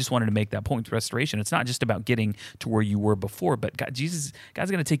 I just wanted to make that point with restoration. It's not just about getting to where you were before, but God's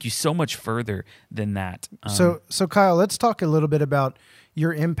going to take you so much further than that. So Kyle, let's talk a little bit about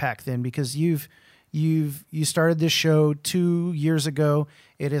your impact then, because you started this show 2 years ago.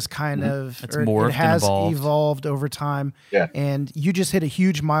 It is kind of, it has evolved over time. Yeah. And you just hit a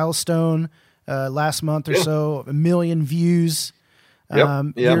huge milestone last month or so, 1 million views.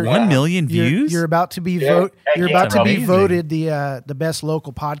 Yep. 1 million views. You're about to be voted the best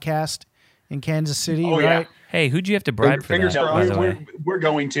local podcast in Kansas City, right? Yeah. Hey, who'd you have to bribe for that? By the way? We're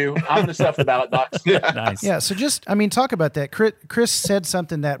going to. I'm going to stuff the ballot box. Nice. Yeah. So talk about that. Chris said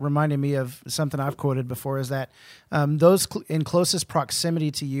something that reminded me of something I've quoted before. Is that those in closest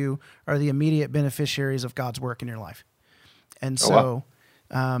proximity to you are the immediate beneficiaries of God's work in your life. And so,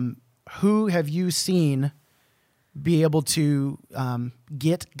 who have you seen be able to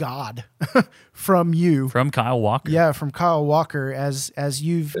get God from you? From Kyle Walker. Yeah, from Kyle Walker, as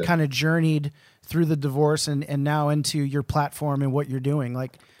you've kind of journeyed through the divorce and now into your platform and what you're doing.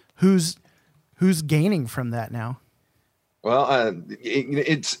 Like, who's gaining from that now? Well,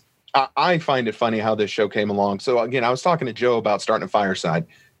 I find it funny how this show came along. So again, I was talking to Joe about starting a fireside,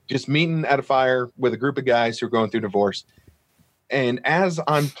 just meeting at a fire with a group of guys who are going through divorce. And as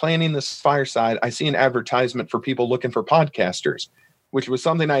I'm planning this fireside, I see an advertisement for people looking for podcasters, which was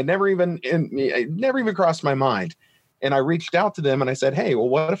something I never even crossed my mind. And I reached out to them and I said, hey, well,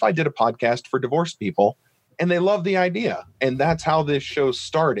 what if I did a podcast for divorced people? And they loved the idea. And that's how this show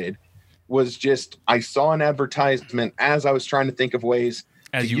started, was just, I saw an advertisement as I was trying to think of ways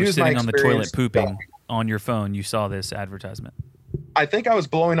as to you were use sitting on the toilet pooping on your phone, you saw this advertisement. I think I was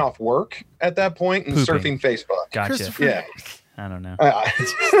blowing off work at that point and surfing Facebook. Gotcha. Yeah. I don't know.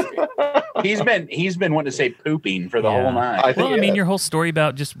 He's been wanting to say pooping for the whole night. I mean, your whole story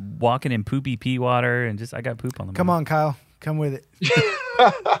about just walking in poopy pee water and just, I got poop on the. Come on, Kyle, come with it.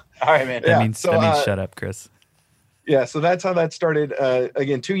 All right, man. That means shut up, Chris. Yeah, so that's how that started.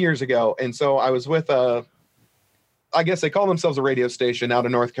 Again, 2 years ago, and so I was with I guess they call themselves a radio station out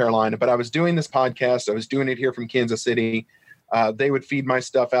of North Carolina, but I was doing this podcast. I was doing it here from Kansas City. They would feed my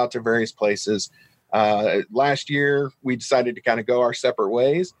stuff out to various places. Last year, we decided to kind of go our separate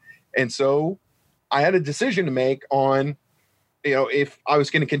ways. And so I had a decision to make on, if I was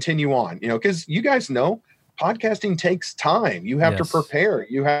going to continue on, because you guys know podcasting takes time. You have to prepare.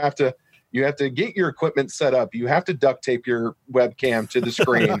 You have to get your equipment set up. You have to duct tape your webcam to the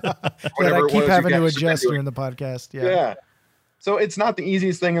screen. I keep having to adjust during the podcast. Yeah. So it's not the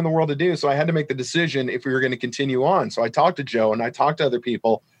easiest thing in the world to do. So I had to make the decision if we were going to continue on. So I talked to Joe and I talked to other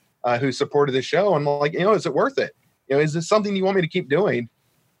people who supported the show. And I'm like, is it worth it? Is this something you want me to keep doing?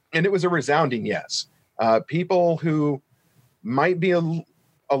 And it was a resounding yes. People who might be a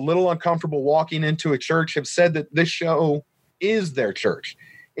little uncomfortable walking into a church have said that this show is their church.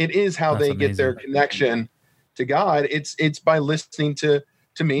 It is how they get their connection to God. It's by listening to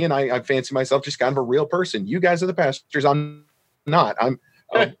me. And I fancy myself just kind of a real person. You guys are the pastors. I'm not. I'm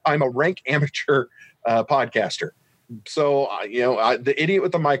a rank amateur podcaster. So, the idiot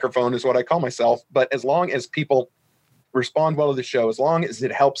with the microphone is what I call myself. But as long as people respond well to the show, as long as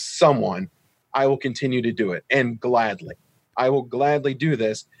it helps someone, I will continue to do it, and gladly. I will gladly do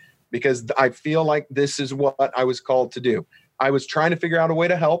this because I feel like this is what I was called to do. I was trying to figure out a way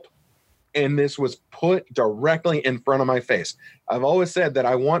to help, and this was put directly in front of my face. I've always said that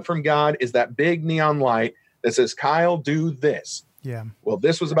I want from God is that big neon light that says, Kyle, do this. Yeah. Well,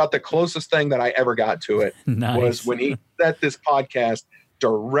 this was about the closest thing that I ever got to it. Nice. Was when he set this podcast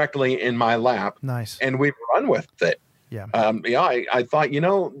directly in my lap. Nice. And we've run with it. Yeah. I thought,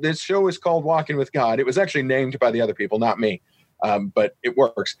 this show is called Walking with God. It was actually named by the other people, not me, but it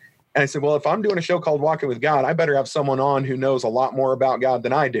works. And I said, well, if I'm doing a show called Walking with God, I better have someone on who knows a lot more about God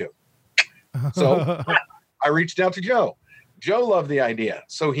than I do. So I reached out to Joe. Joe loved the idea.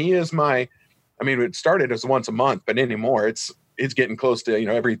 So he is it started as once a month, but anymore it's getting close to,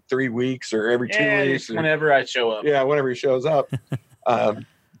 every 3 weeks or every 2 weeks. Whenever I show up. Yeah, whenever he shows up.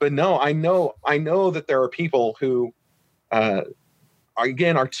 But no, I know that there are people who,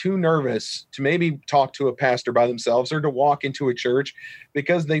 are too nervous to maybe talk to a pastor by themselves or to walk into a church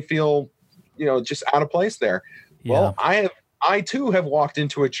because they feel, just out of place there. Yeah. Well, I too have walked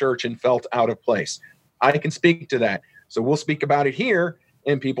into a church and felt out of place. I can speak to that. So we'll speak about it here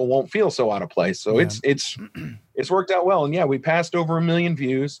and people won't feel so out of place. So it's worked out well. And yeah, we passed over 1 million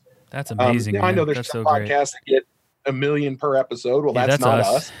views. That's amazing. I know there's some podcasts that get 1 million per episode. Well, that's not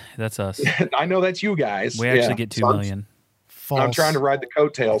us. That's us. I know that's you guys. We actually get 2 million. I'm trying to ride the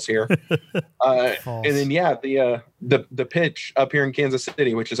coattails here. And then, the Pitch up here in Kansas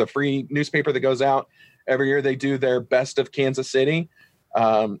City, which is a free newspaper that goes out every year. They do their best of Kansas City.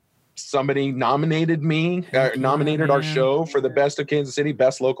 Somebody nominated our show for the best of Kansas City,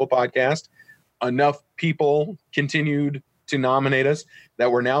 best local podcast. Enough people continued to nominate us that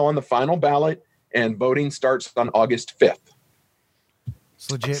we're now on the final ballot, and voting starts on August 5th.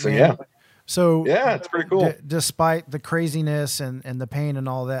 It's legit, So, man. yeah. So yeah, it's pretty cool. Despite the craziness and the pain and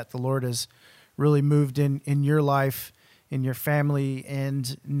all that, the Lord has really moved in your life, in your family,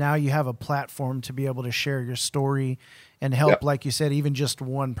 and now you have a platform to be able to share your story and help, like you said, even just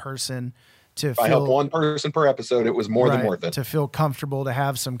one person to I help one person per episode. It was more than worth it. To feel comfortable, to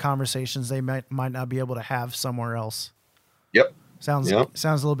have some conversations they might not be able to have somewhere else. Yep. Sounds a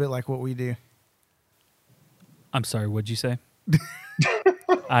little bit like what we do. I'm sorry, what'd you say?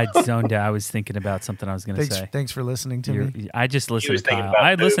 I zoned out. I was thinking about something I was going to say. Thanks for listening to me. I just listened to Kyle.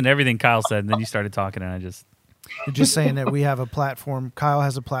 I listened to everything Kyle said, and then you started talking, and I just... You're just saying that we have a platform. Kyle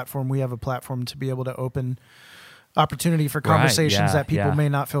has a platform. We have a platform to be able to open opportunity for conversations that people may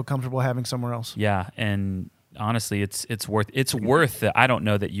not feel comfortable having somewhere else. Yeah, and honestly, it's worth that. I don't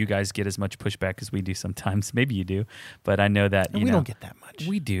know that you guys get as much pushback as we do sometimes. Maybe you do, but I know that we don't get that much.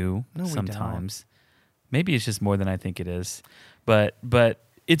 We do sometimes. Maybe it's just more than I think it is, but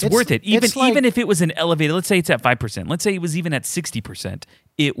it's worth it. Even if it was an elevated, let's say it's at 5%. Let's say it was even at 60%.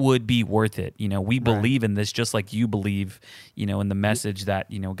 It would be worth it. We believe in this just like you believe, in the message that,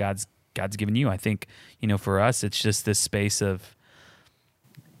 God's given you. I think, for us, it's just this space of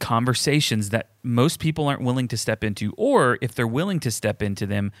conversations that most people aren't willing to step into, or if they're willing to step into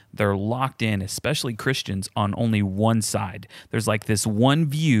them, they're locked in, especially Christians, on only one side. There's like this one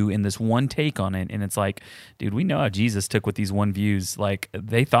view and this one take on it, and it's like, dude, we know how Jesus took with these one views. Like,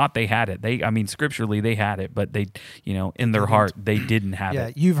 they thought they had it. Scripturally they had it, but they, in their heart, they didn't have it. Yeah,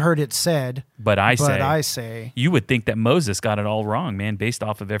 you've heard it said, but I say. You would think that Moses got it all wrong, man, based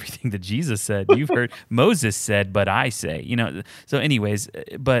off of everything that Jesus said. You've heard Moses said, but I say. So anyways,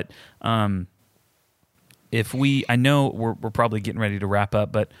 but I know we're probably getting ready to wrap up,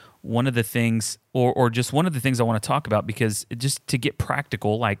 but one of the things, or just one of the things I want to talk about, because just to get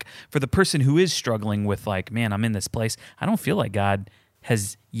practical, like for the person who is struggling with like, man, I'm in this place, I don't feel like God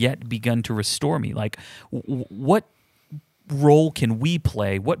has yet begun to restore me. Like, what role can we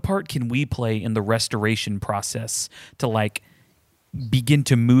play? What part can we play in the restoration process to like begin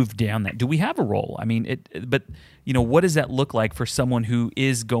to move down that? Do we have a role? But what does that look like for someone who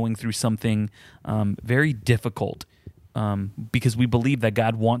is going through something very difficult? Because we believe that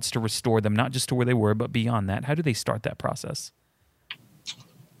God wants to restore them, not just to where they were, but beyond that. How do they start that process?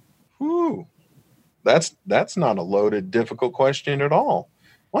 Ooh, that's not a loaded, difficult question at all.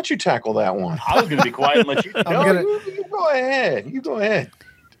 Why don't you tackle that one? I was going to be quiet and let you. You go ahead. You go ahead.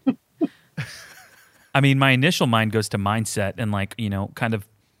 My initial mind goes to mindset and like, kind of,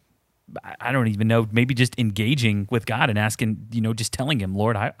 I don't even know, maybe just engaging with God and asking, just telling him,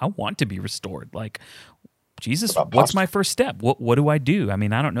 Lord, I want to be restored. Like, Jesus, what's my first step? What do I do? I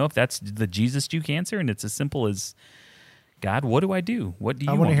don't know if that's the Jesus Juke answer, and it's as simple as, God, what do I do? What do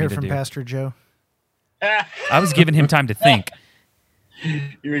you want me to do? I want to hear from Pastor Joe. I was giving him time to think.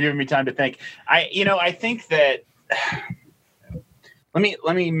 You were giving me time to think. I think that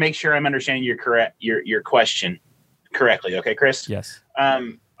let me make sure I'm understanding your question correctly. Okay, Chris? Yes.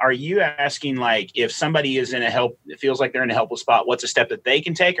 Are you asking, like, if somebody is in it feels like they're in a helpless spot, what's a step that they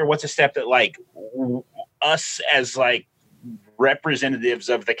can take, or what's a step that, like, us as, like, representatives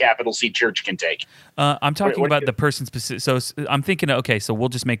of the capital C church can take? I'm talking about the person specific. So I'm thinking, okay, so we'll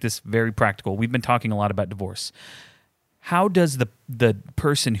just make this very practical. We've been talking a lot about divorce. How does the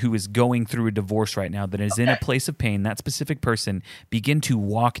person who is going through a divorce right now, that is in a place of pain, that specific person, begin to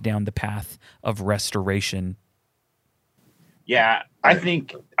walk down the path of restoration? Yeah, I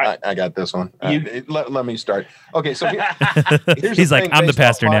think I got this one. Let me start. Okay, so here's he's the like, thing, I'm the based off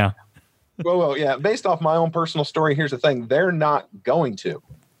pastor now. Well, yeah. Based off my own personal story, here's the thing: they're not going to.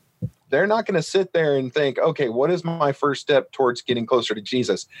 They're not going to sit there and think, okay, what is my first step towards getting closer to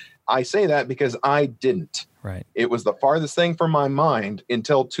Jesus? I say that because I didn't. Right. It was the farthest thing from my mind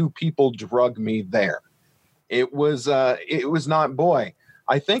until two people drug me there. It was not, boy,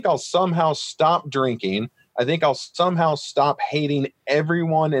 I think I'll somehow stop drinking. I think I'll somehow stop hating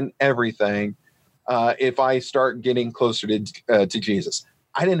everyone and everything if I start getting closer to Jesus.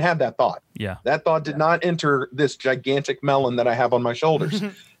 I didn't have that thought. Yeah. That thought did not enter this gigantic melon that I have on my shoulders.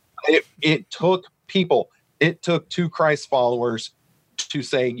 It took people. It took two Christ followers to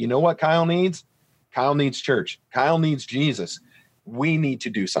say, you know what Kyle needs? Kyle needs church. Kyle needs Jesus. We need to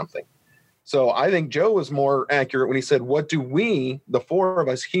do something. So I think Joe was more accurate when he said, what do we, the four of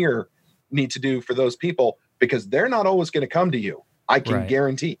us here, need to do for those people? Because they're not always going to come to you. I can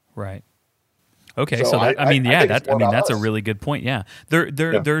guarantee. Right. Okay, so that, that's a really good point. Yeah,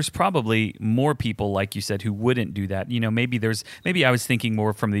 there's probably more people, like you said, who wouldn't do that. You know, maybe I was thinking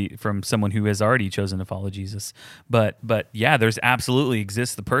more from someone who has already chosen to follow Jesus. But yeah, there's absolutely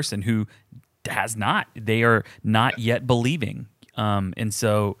exists the person who has not. They are not yet believing, and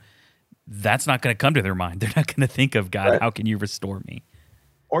so that's not going to come to their mind. They're not going to think of God. Right. How can you restore me?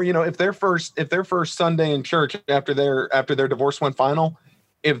 Or if their first Sunday in church after their divorce went final.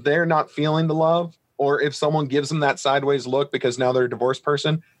 If they're not feeling the love, or if someone gives them that sideways look because now they're a divorced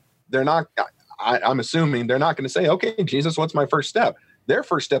person, they're not, I'm assuming they're not going to say, okay, Jesus, what's my first step? Their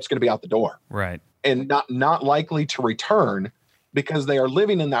first step's going to be out the door. Right. And not likely to return because they are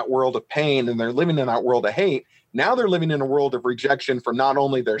living in that world of pain and they're living in that world of hate. Now they're living in a world of rejection from not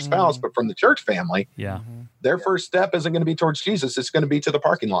only their spouse, but from the church family. Yeah. Their first step isn't going to be towards Jesus. It's going to be to the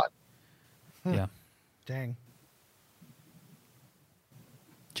parking lot. Yeah. Dang.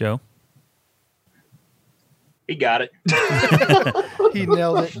 Joe? He got it. He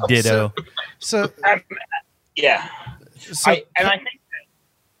nailed it. Ditto. So yeah. So, I think that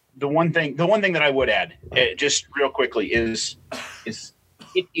the one thing that I would add, just real quickly, is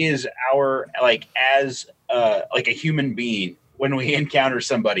it is our, like, as like a human being, when we encounter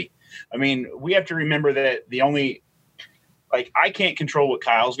somebody. I mean, we have to remember that the only, like, I can't control what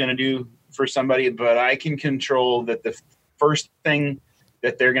Kyle's going to do for somebody, but I can control that the first thing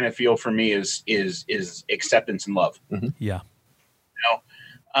that they're going to feel for me is acceptance and love. Mm-hmm. Yeah.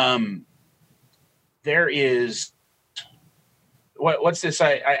 There is what's this?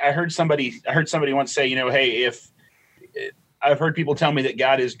 I heard somebody once say, hey, if I've heard people tell me that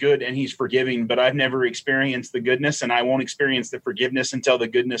God is good and he's forgiving, but I've never experienced the goodness, and I won't experience the forgiveness until the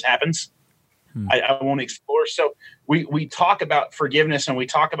goodness happens. I won't explore. So we talk about forgiveness and we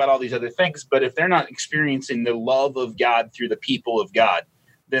talk about all these other things, but if they're not experiencing the love of God through the people of God,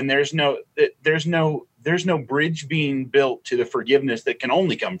 then there's no bridge being built to the forgiveness that can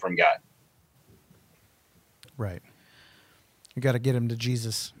only come from God. Right. You got to get them to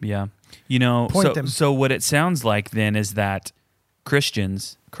Jesus. Yeah. So what it sounds like then is that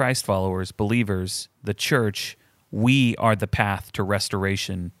Christians, Christ followers, believers, the church, we are the path to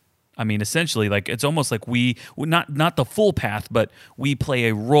restoration. I mean, essentially, like, it's almost like we not the full path, but we play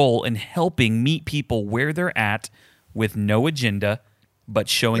a role in helping meet people where they're at with no agenda, but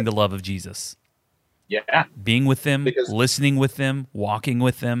showing the love of Jesus. Yeah. Being with them, listening with them, walking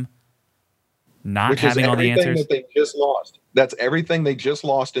with them, not having all the answers. That they just lost. That's everything they just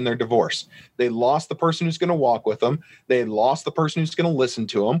lost in their divorce. They lost the person who's going to walk with them. They lost the person who's going to listen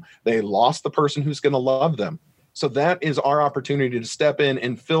to them. They lost the person who's going to love them. So that is our opportunity to step in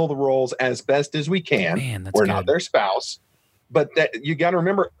and fill the roles as best as we can. Man, that's We're good. Not their spouse, but that you got to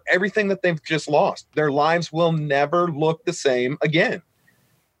remember everything that they've just lost. Their lives will never look the same again.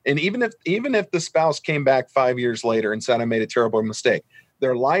 And even if the spouse came back 5 years later and said, I made a terrible mistake,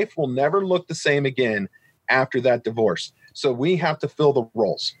 their life will never look the same again after that divorce. So we have to fill the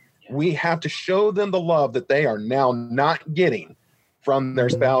roles. We have to show them the love that they are now not getting from their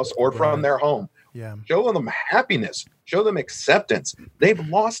spouse or from their home. Yeah. Show them happiness. Show them acceptance. They've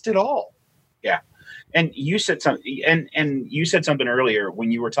lost it all. Yeah. And you said something, and you said something earlier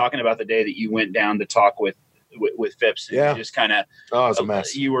when you were talking about the day that you went down to talk with with Phipps. And Yeah. you just kind of, Oh, it was a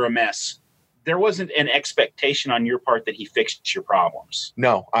mess. You were a mess. There wasn't an expectation on your part that he fixed your problems.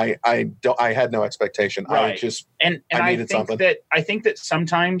 No, I had no expectation. Right. I just, And I I needed think something. I think that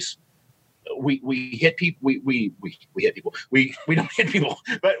sometimes we hit people. We hit people. We don't hit people,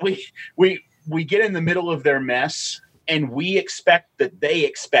 but we get in the middle of their mess, and we expect that they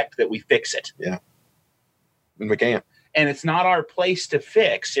expect that we fix it. Yeah. And we can't. And it's not our place to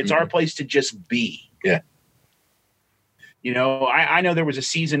fix. It's our place to just be. Yeah. You know, I know there was a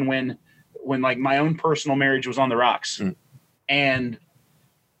season when like my own personal marriage was on the rocks, and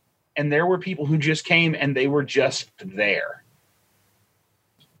there were people who just came and they were just there,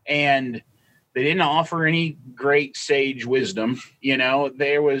 and they didn't offer any great sage wisdom. You know,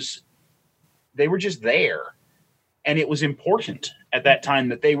 they were just there, and it was important at that time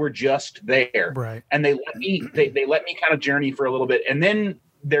that they were just there. Right. And they let me kind of journey for a little bit. And then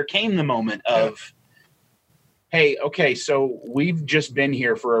there came the moment of, hey, okay, so we've just been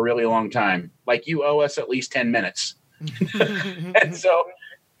here for a really long time. Like, you owe us at least 10 minutes. And so,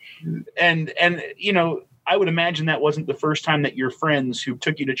 and you know, I would imagine that wasn't the first time that your friends who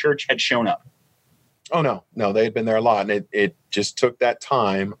took you to church had shown up. Oh, no, they had been there a lot. And it just took that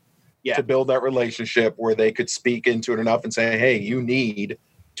time to build that relationship where they could speak into it enough and say, hey, you need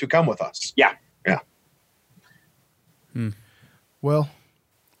to come with us. Yeah. Yeah. Well,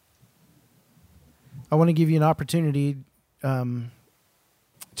 I want to give you an opportunity to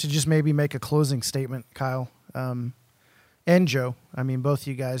just maybe make a closing statement, Kyle, and Joe. I mean, both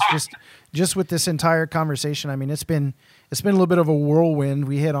you guys. Just with this entire conversation. I mean, it's been a little bit of a whirlwind.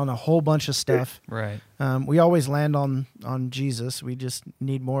 We hit on a whole bunch of stuff. Right. We always land on Jesus. We just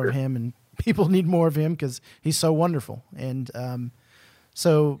need more of him, and people need more of him because he's so wonderful. And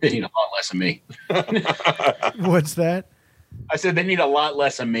so They need a lot less of me. what's that? I said they need a lot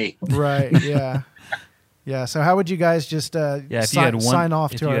less of me. Right. Yeah. Yeah. So how would you guys just If you had sign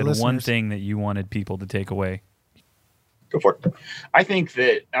off to our one listeners? thing that you wanted people to take away. Go for it. I think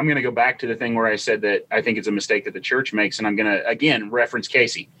that I'm going to go back to the thing where I said that I think it's a mistake that the church makes. And I'm going to, again, reference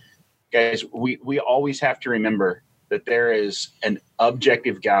Casey. Guys, we always have to remember that there is an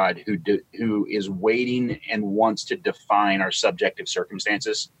objective God who is waiting and wants to define our subjective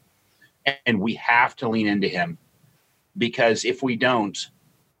circumstances. And we have to lean into him, because if we don't,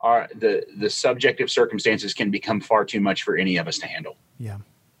 the subjective circumstances can become far too much for any of us to handle. Yeah.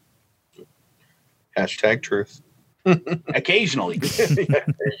 Hashtag truth. Occasionally.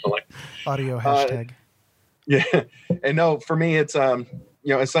 Audio hashtag. Yeah. And no, for me, it's, you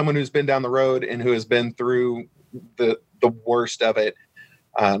know, as someone who's been down the road and who has been through the worst of it,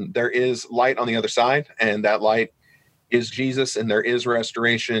 there is light on the other side, and that light is Jesus, and there is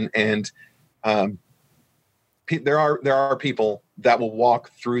restoration. And there are people that will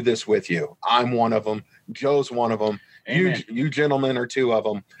walk through this with you. I'm one of them. Joe's one of them. You gentlemen are two of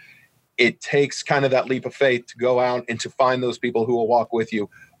them. It takes kind of that leap of faith to go out and to find those people who will walk with you,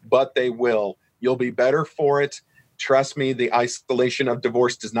 but they will. You'll be better for it. Trust me, the isolation of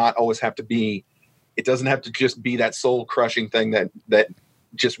divorce does not always have to be, it doesn't have to just be that soul crushing thing that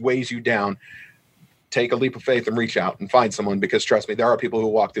just weighs you down. Take a leap of faith and reach out and find someone, because trust me, there are people who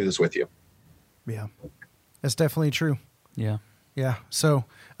will walk through this with you. Yeah. That's definitely true. Yeah. Yeah. So,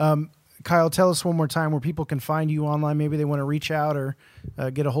 Kyle, tell us one more time where people can find you online. Maybe they want to reach out or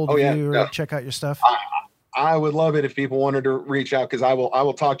get a hold of you or check out your stuff. I would love it if people wanted to reach out, because I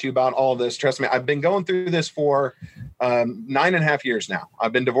will talk to you about all this. Trust me, I've been going through this for 9.5 years now.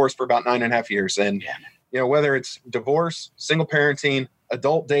 I've been divorced for about 9.5 years. And, you know, whether it's divorce, single parenting,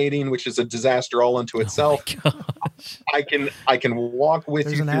 adult dating, which is a disaster all unto itself, I can walk with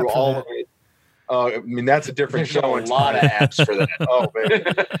There's you an app through for all that. of it. I mean, that's a different There's show. a lot of apps for that. Oh, man.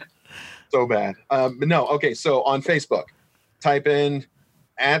 So bad. But no. Okay. So on Facebook, type in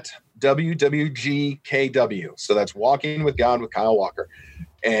at WWGKW. So that's Walking with God with Kyle Walker.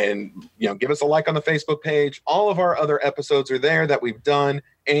 And, you know, give us a like on the Facebook page. All of our other episodes are there that we've done,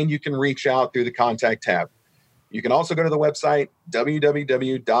 and you can reach out through the contact tab. You can also go to the website,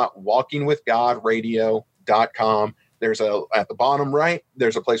 www.walkingwithgodradio.com. There's at the bottom right,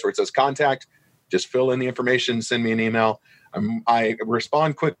 there's a place where it says contact. Just fill in the information, send me an email. I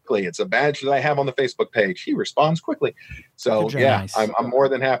respond quickly. It's a badge that I have on the Facebook page. He responds quickly. So yeah, Nice. I'm more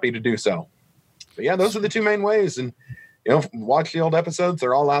than happy to do so. But yeah, those are the two main ways. And, you know, watch the old episodes.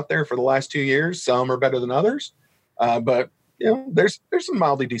 They're all out there for the last 2 years. Some are better than others. But you know, there's some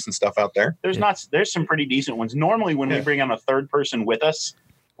mildly decent stuff out there. There's some pretty decent ones. Normally when we bring on a third person with us,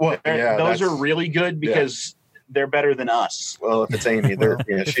 Well, those are really good, because they're better than us. Well, if it's Amy, they're Well,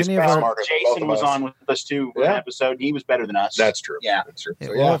 yeah, if she's any of far our- smarter. than both Jason of was us. on with us too for Yeah. an episode. And he was better than us. That's true. Yeah. That's true. Yeah,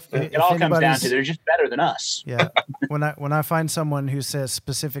 So, well, yeah. if- It all comes down anybody's- to they're just better than us. Yeah. When I find someone who says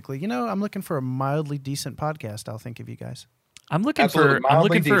specifically, I'm looking for a mildly decent podcast, I'll think of you guys. I'm looking Absolutely, for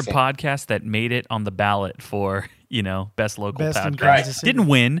mildly a decent. podcast that made it on the ballot for best local Best in podcast. Kansas City. Didn't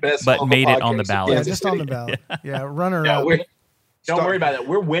win, Best but local made it on the podcast. ballot. Yeah, Kansas just on the City. ballot. Yeah, runner Yeah, up. don't Start- worry about it.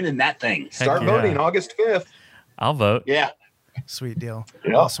 We're winning that thing. Start yeah. voting August 5th. I'll vote. Yeah. Sweet deal.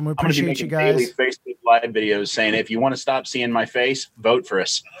 Yeah. Awesome. We I'm going to be appreciate you making daily guys. Facebook Live videos saying, if you want to stop seeing my face, vote for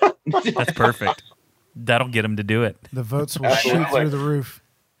us. That's perfect. That'll get them to do it. The votes will shoot Absolutely. through the roof.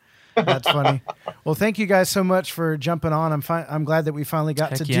 That's funny. Well, thank you guys so much for jumping on. I'm glad that we finally got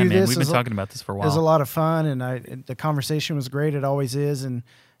Heck to yeah, do man. this. We've been talking about this for a It was a while. lot of fun, and the conversation was great. It always is, and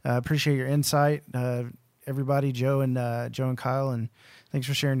appreciate your insight, everybody, Joe and Kyle, and thanks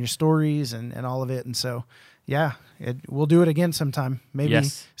for sharing your stories and all of it. And so, yeah, we'll do it again sometime. Maybe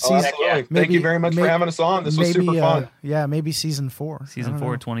Yes. Oh, season, absolutely. Thank maybe- you very much for may- having us on. This was super fun. Yeah, maybe season 4. Season I don't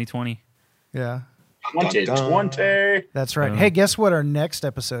 4, know. 2020. Yeah, 2020. that's right. Boom. Hey, guess what our next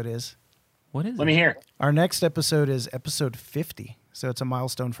episode is? What is Let me it? hear. Our next episode is episode 50. So it's a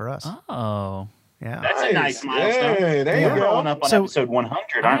milestone for us. Oh. Yeah. That's a nice milestone. Hey, there Yeah. We're you rolling go. up on So- episode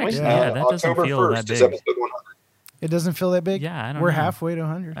 100, aren't we? Yeah, that doesn't October feel 1st that is big. episode 100. It doesn't feel that big? Yeah, I don't We're know. halfway to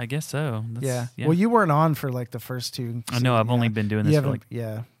 100. I guess so. Yeah. That's, Well, you weren't on for like the first 2. I know. I've only been doing You this for haven't- like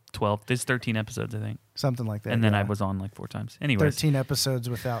yeah, 12. There's 13 episodes, I think. something like that. And then yeah. I was on like 4 times. Anyways. 13 episodes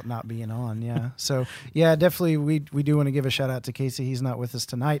without not being on. Yeah. So, yeah, definitely we do want to give a shout out to Casey. He's not with us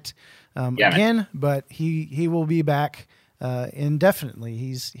tonight man. again, but he will be back indefinitely.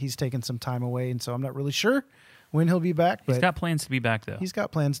 He's taken some time away, and so I'm not really sure when he'll be back, but He's got plans to be back, though. he's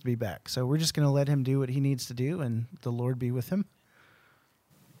got plans to be back. So we're just going to let him do what he needs to do, and the Lord be with him.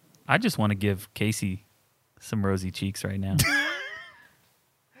 I just want to give Casey some rosy cheeks right now.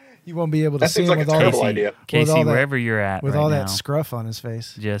 You won't be able to That see seems him like a with all terrible that, idea. Casey, all that- wherever you're at with right all now, that scruff on his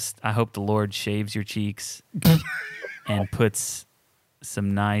face. just I hope the Lord shaves your cheeks and puts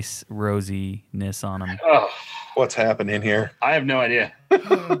some nice rosiness on them. Oh, What's happening here? I have no idea.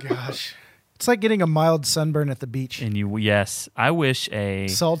 Oh gosh, it's like getting a mild sunburn at the beach. And yes, I wish a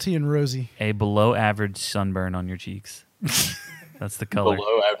Salty and rosy. below average sunburn on your cheeks. That's the color.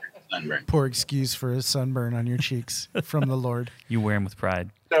 Below average sunburn. Poor excuse for a sunburn on your cheeks from the Lord. You wear them with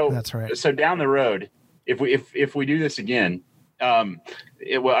pride. So That's right. So down the road, if we do this again,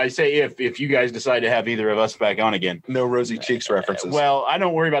 I say if you guys decide to have either of us back on again. No rosy cheeks references. Well, I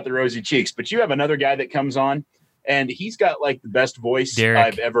don't worry about the rosy cheeks, but you have another guy that comes on, and he's got like the best voice Derek.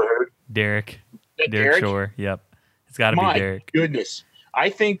 I've ever heard. Derek Derek? Shore. Yep. It's got to My be Derek. goodness. I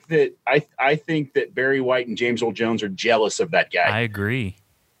think that Barry White and James Earl Jones are jealous of that guy. I agree.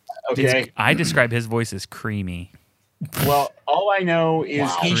 Okay. I describe his voice as creamy. Well, all I know is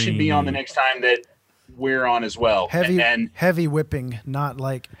Wow. he should be on the next time that we're on as well. And Heavy whipping, not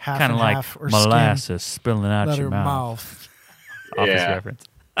like half Kind and of like half or molasses spilling skin out out your her mouth. mouth. Office Yeah. reference.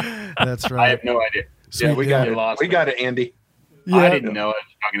 That's I right. have no idea. Sweet Yeah, we deal. got it lost. we got it, Andy. I didn't know what I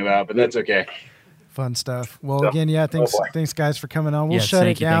was talking about, but that's okay. Fun stuff. Well, So- again, yeah, thanks, boy. thanks guys for coming on. We'll Yes, shut it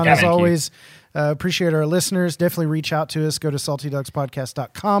thank you, down thank you, as thank you. always. Appreciate our listeners. Definitely reach out to us. Go to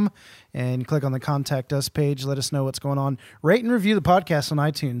saltydogspodcast.com and click on the contact us page. Let us know what's going on. Rate and review the podcast on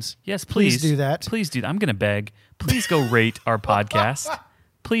iTunes. Yes, Please please do that. Please do that. I'm going to beg. Please go rate our podcast.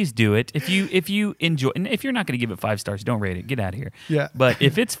 Please do it. If you enjoy, and if you're not going to give it 5 stars, don't rate it. Get out of here. Yeah. But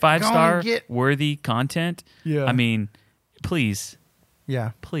if it's Go on 5-star and get- worthy content, Yeah. I mean, please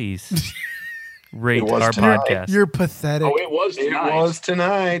Yeah. rate It was our tonight. podcast. You're pathetic. Oh, it was It tonight. was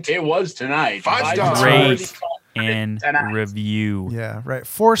tonight. It was tonight. 5 stars. Rate and Tonight. review. Yeah, right.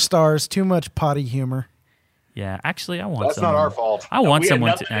 4 stars, too much potty humor. Yeah, actually, I want That's someone. not our fault. I want we had someone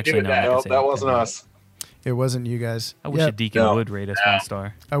nothing to to do actually with know. that. I can No, say that wasn't anything. us. It wasn't you guys. I wish Yep. a deacon No. would rate us 1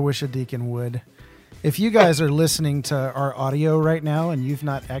 star. I wish a deacon would. If you guys are listening to our audio right now and you've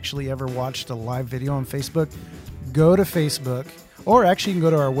not actually ever watched a live video on Facebook, go to Facebook, or actually you can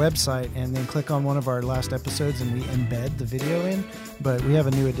go to our website and then click on one of our last episodes and we embed the video in. But we have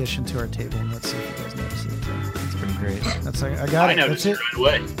a new addition to our table, and let's see if you guys notice it. It's pretty great. That's like, I got I it. That's noticed it. it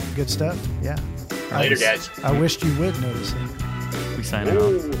right away. Good stuff. Yeah. Later, guys. I wished you would notice it. We signing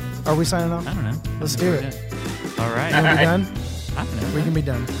off. Are we signing off? I don't know. Let's I do don't know. it. All right. Are we right. done? I don't know. We can be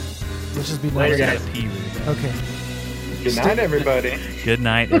done. Let's just be done. Later, I guys. gotta pee really bad. Okay. Good night, everybody. Good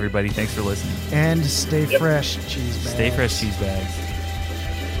night, everybody. Thanks for listening. And stay fresh, cheese bags. Stay fresh, cheese bags.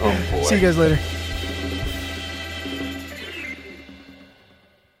 Oh boy. See you guys later.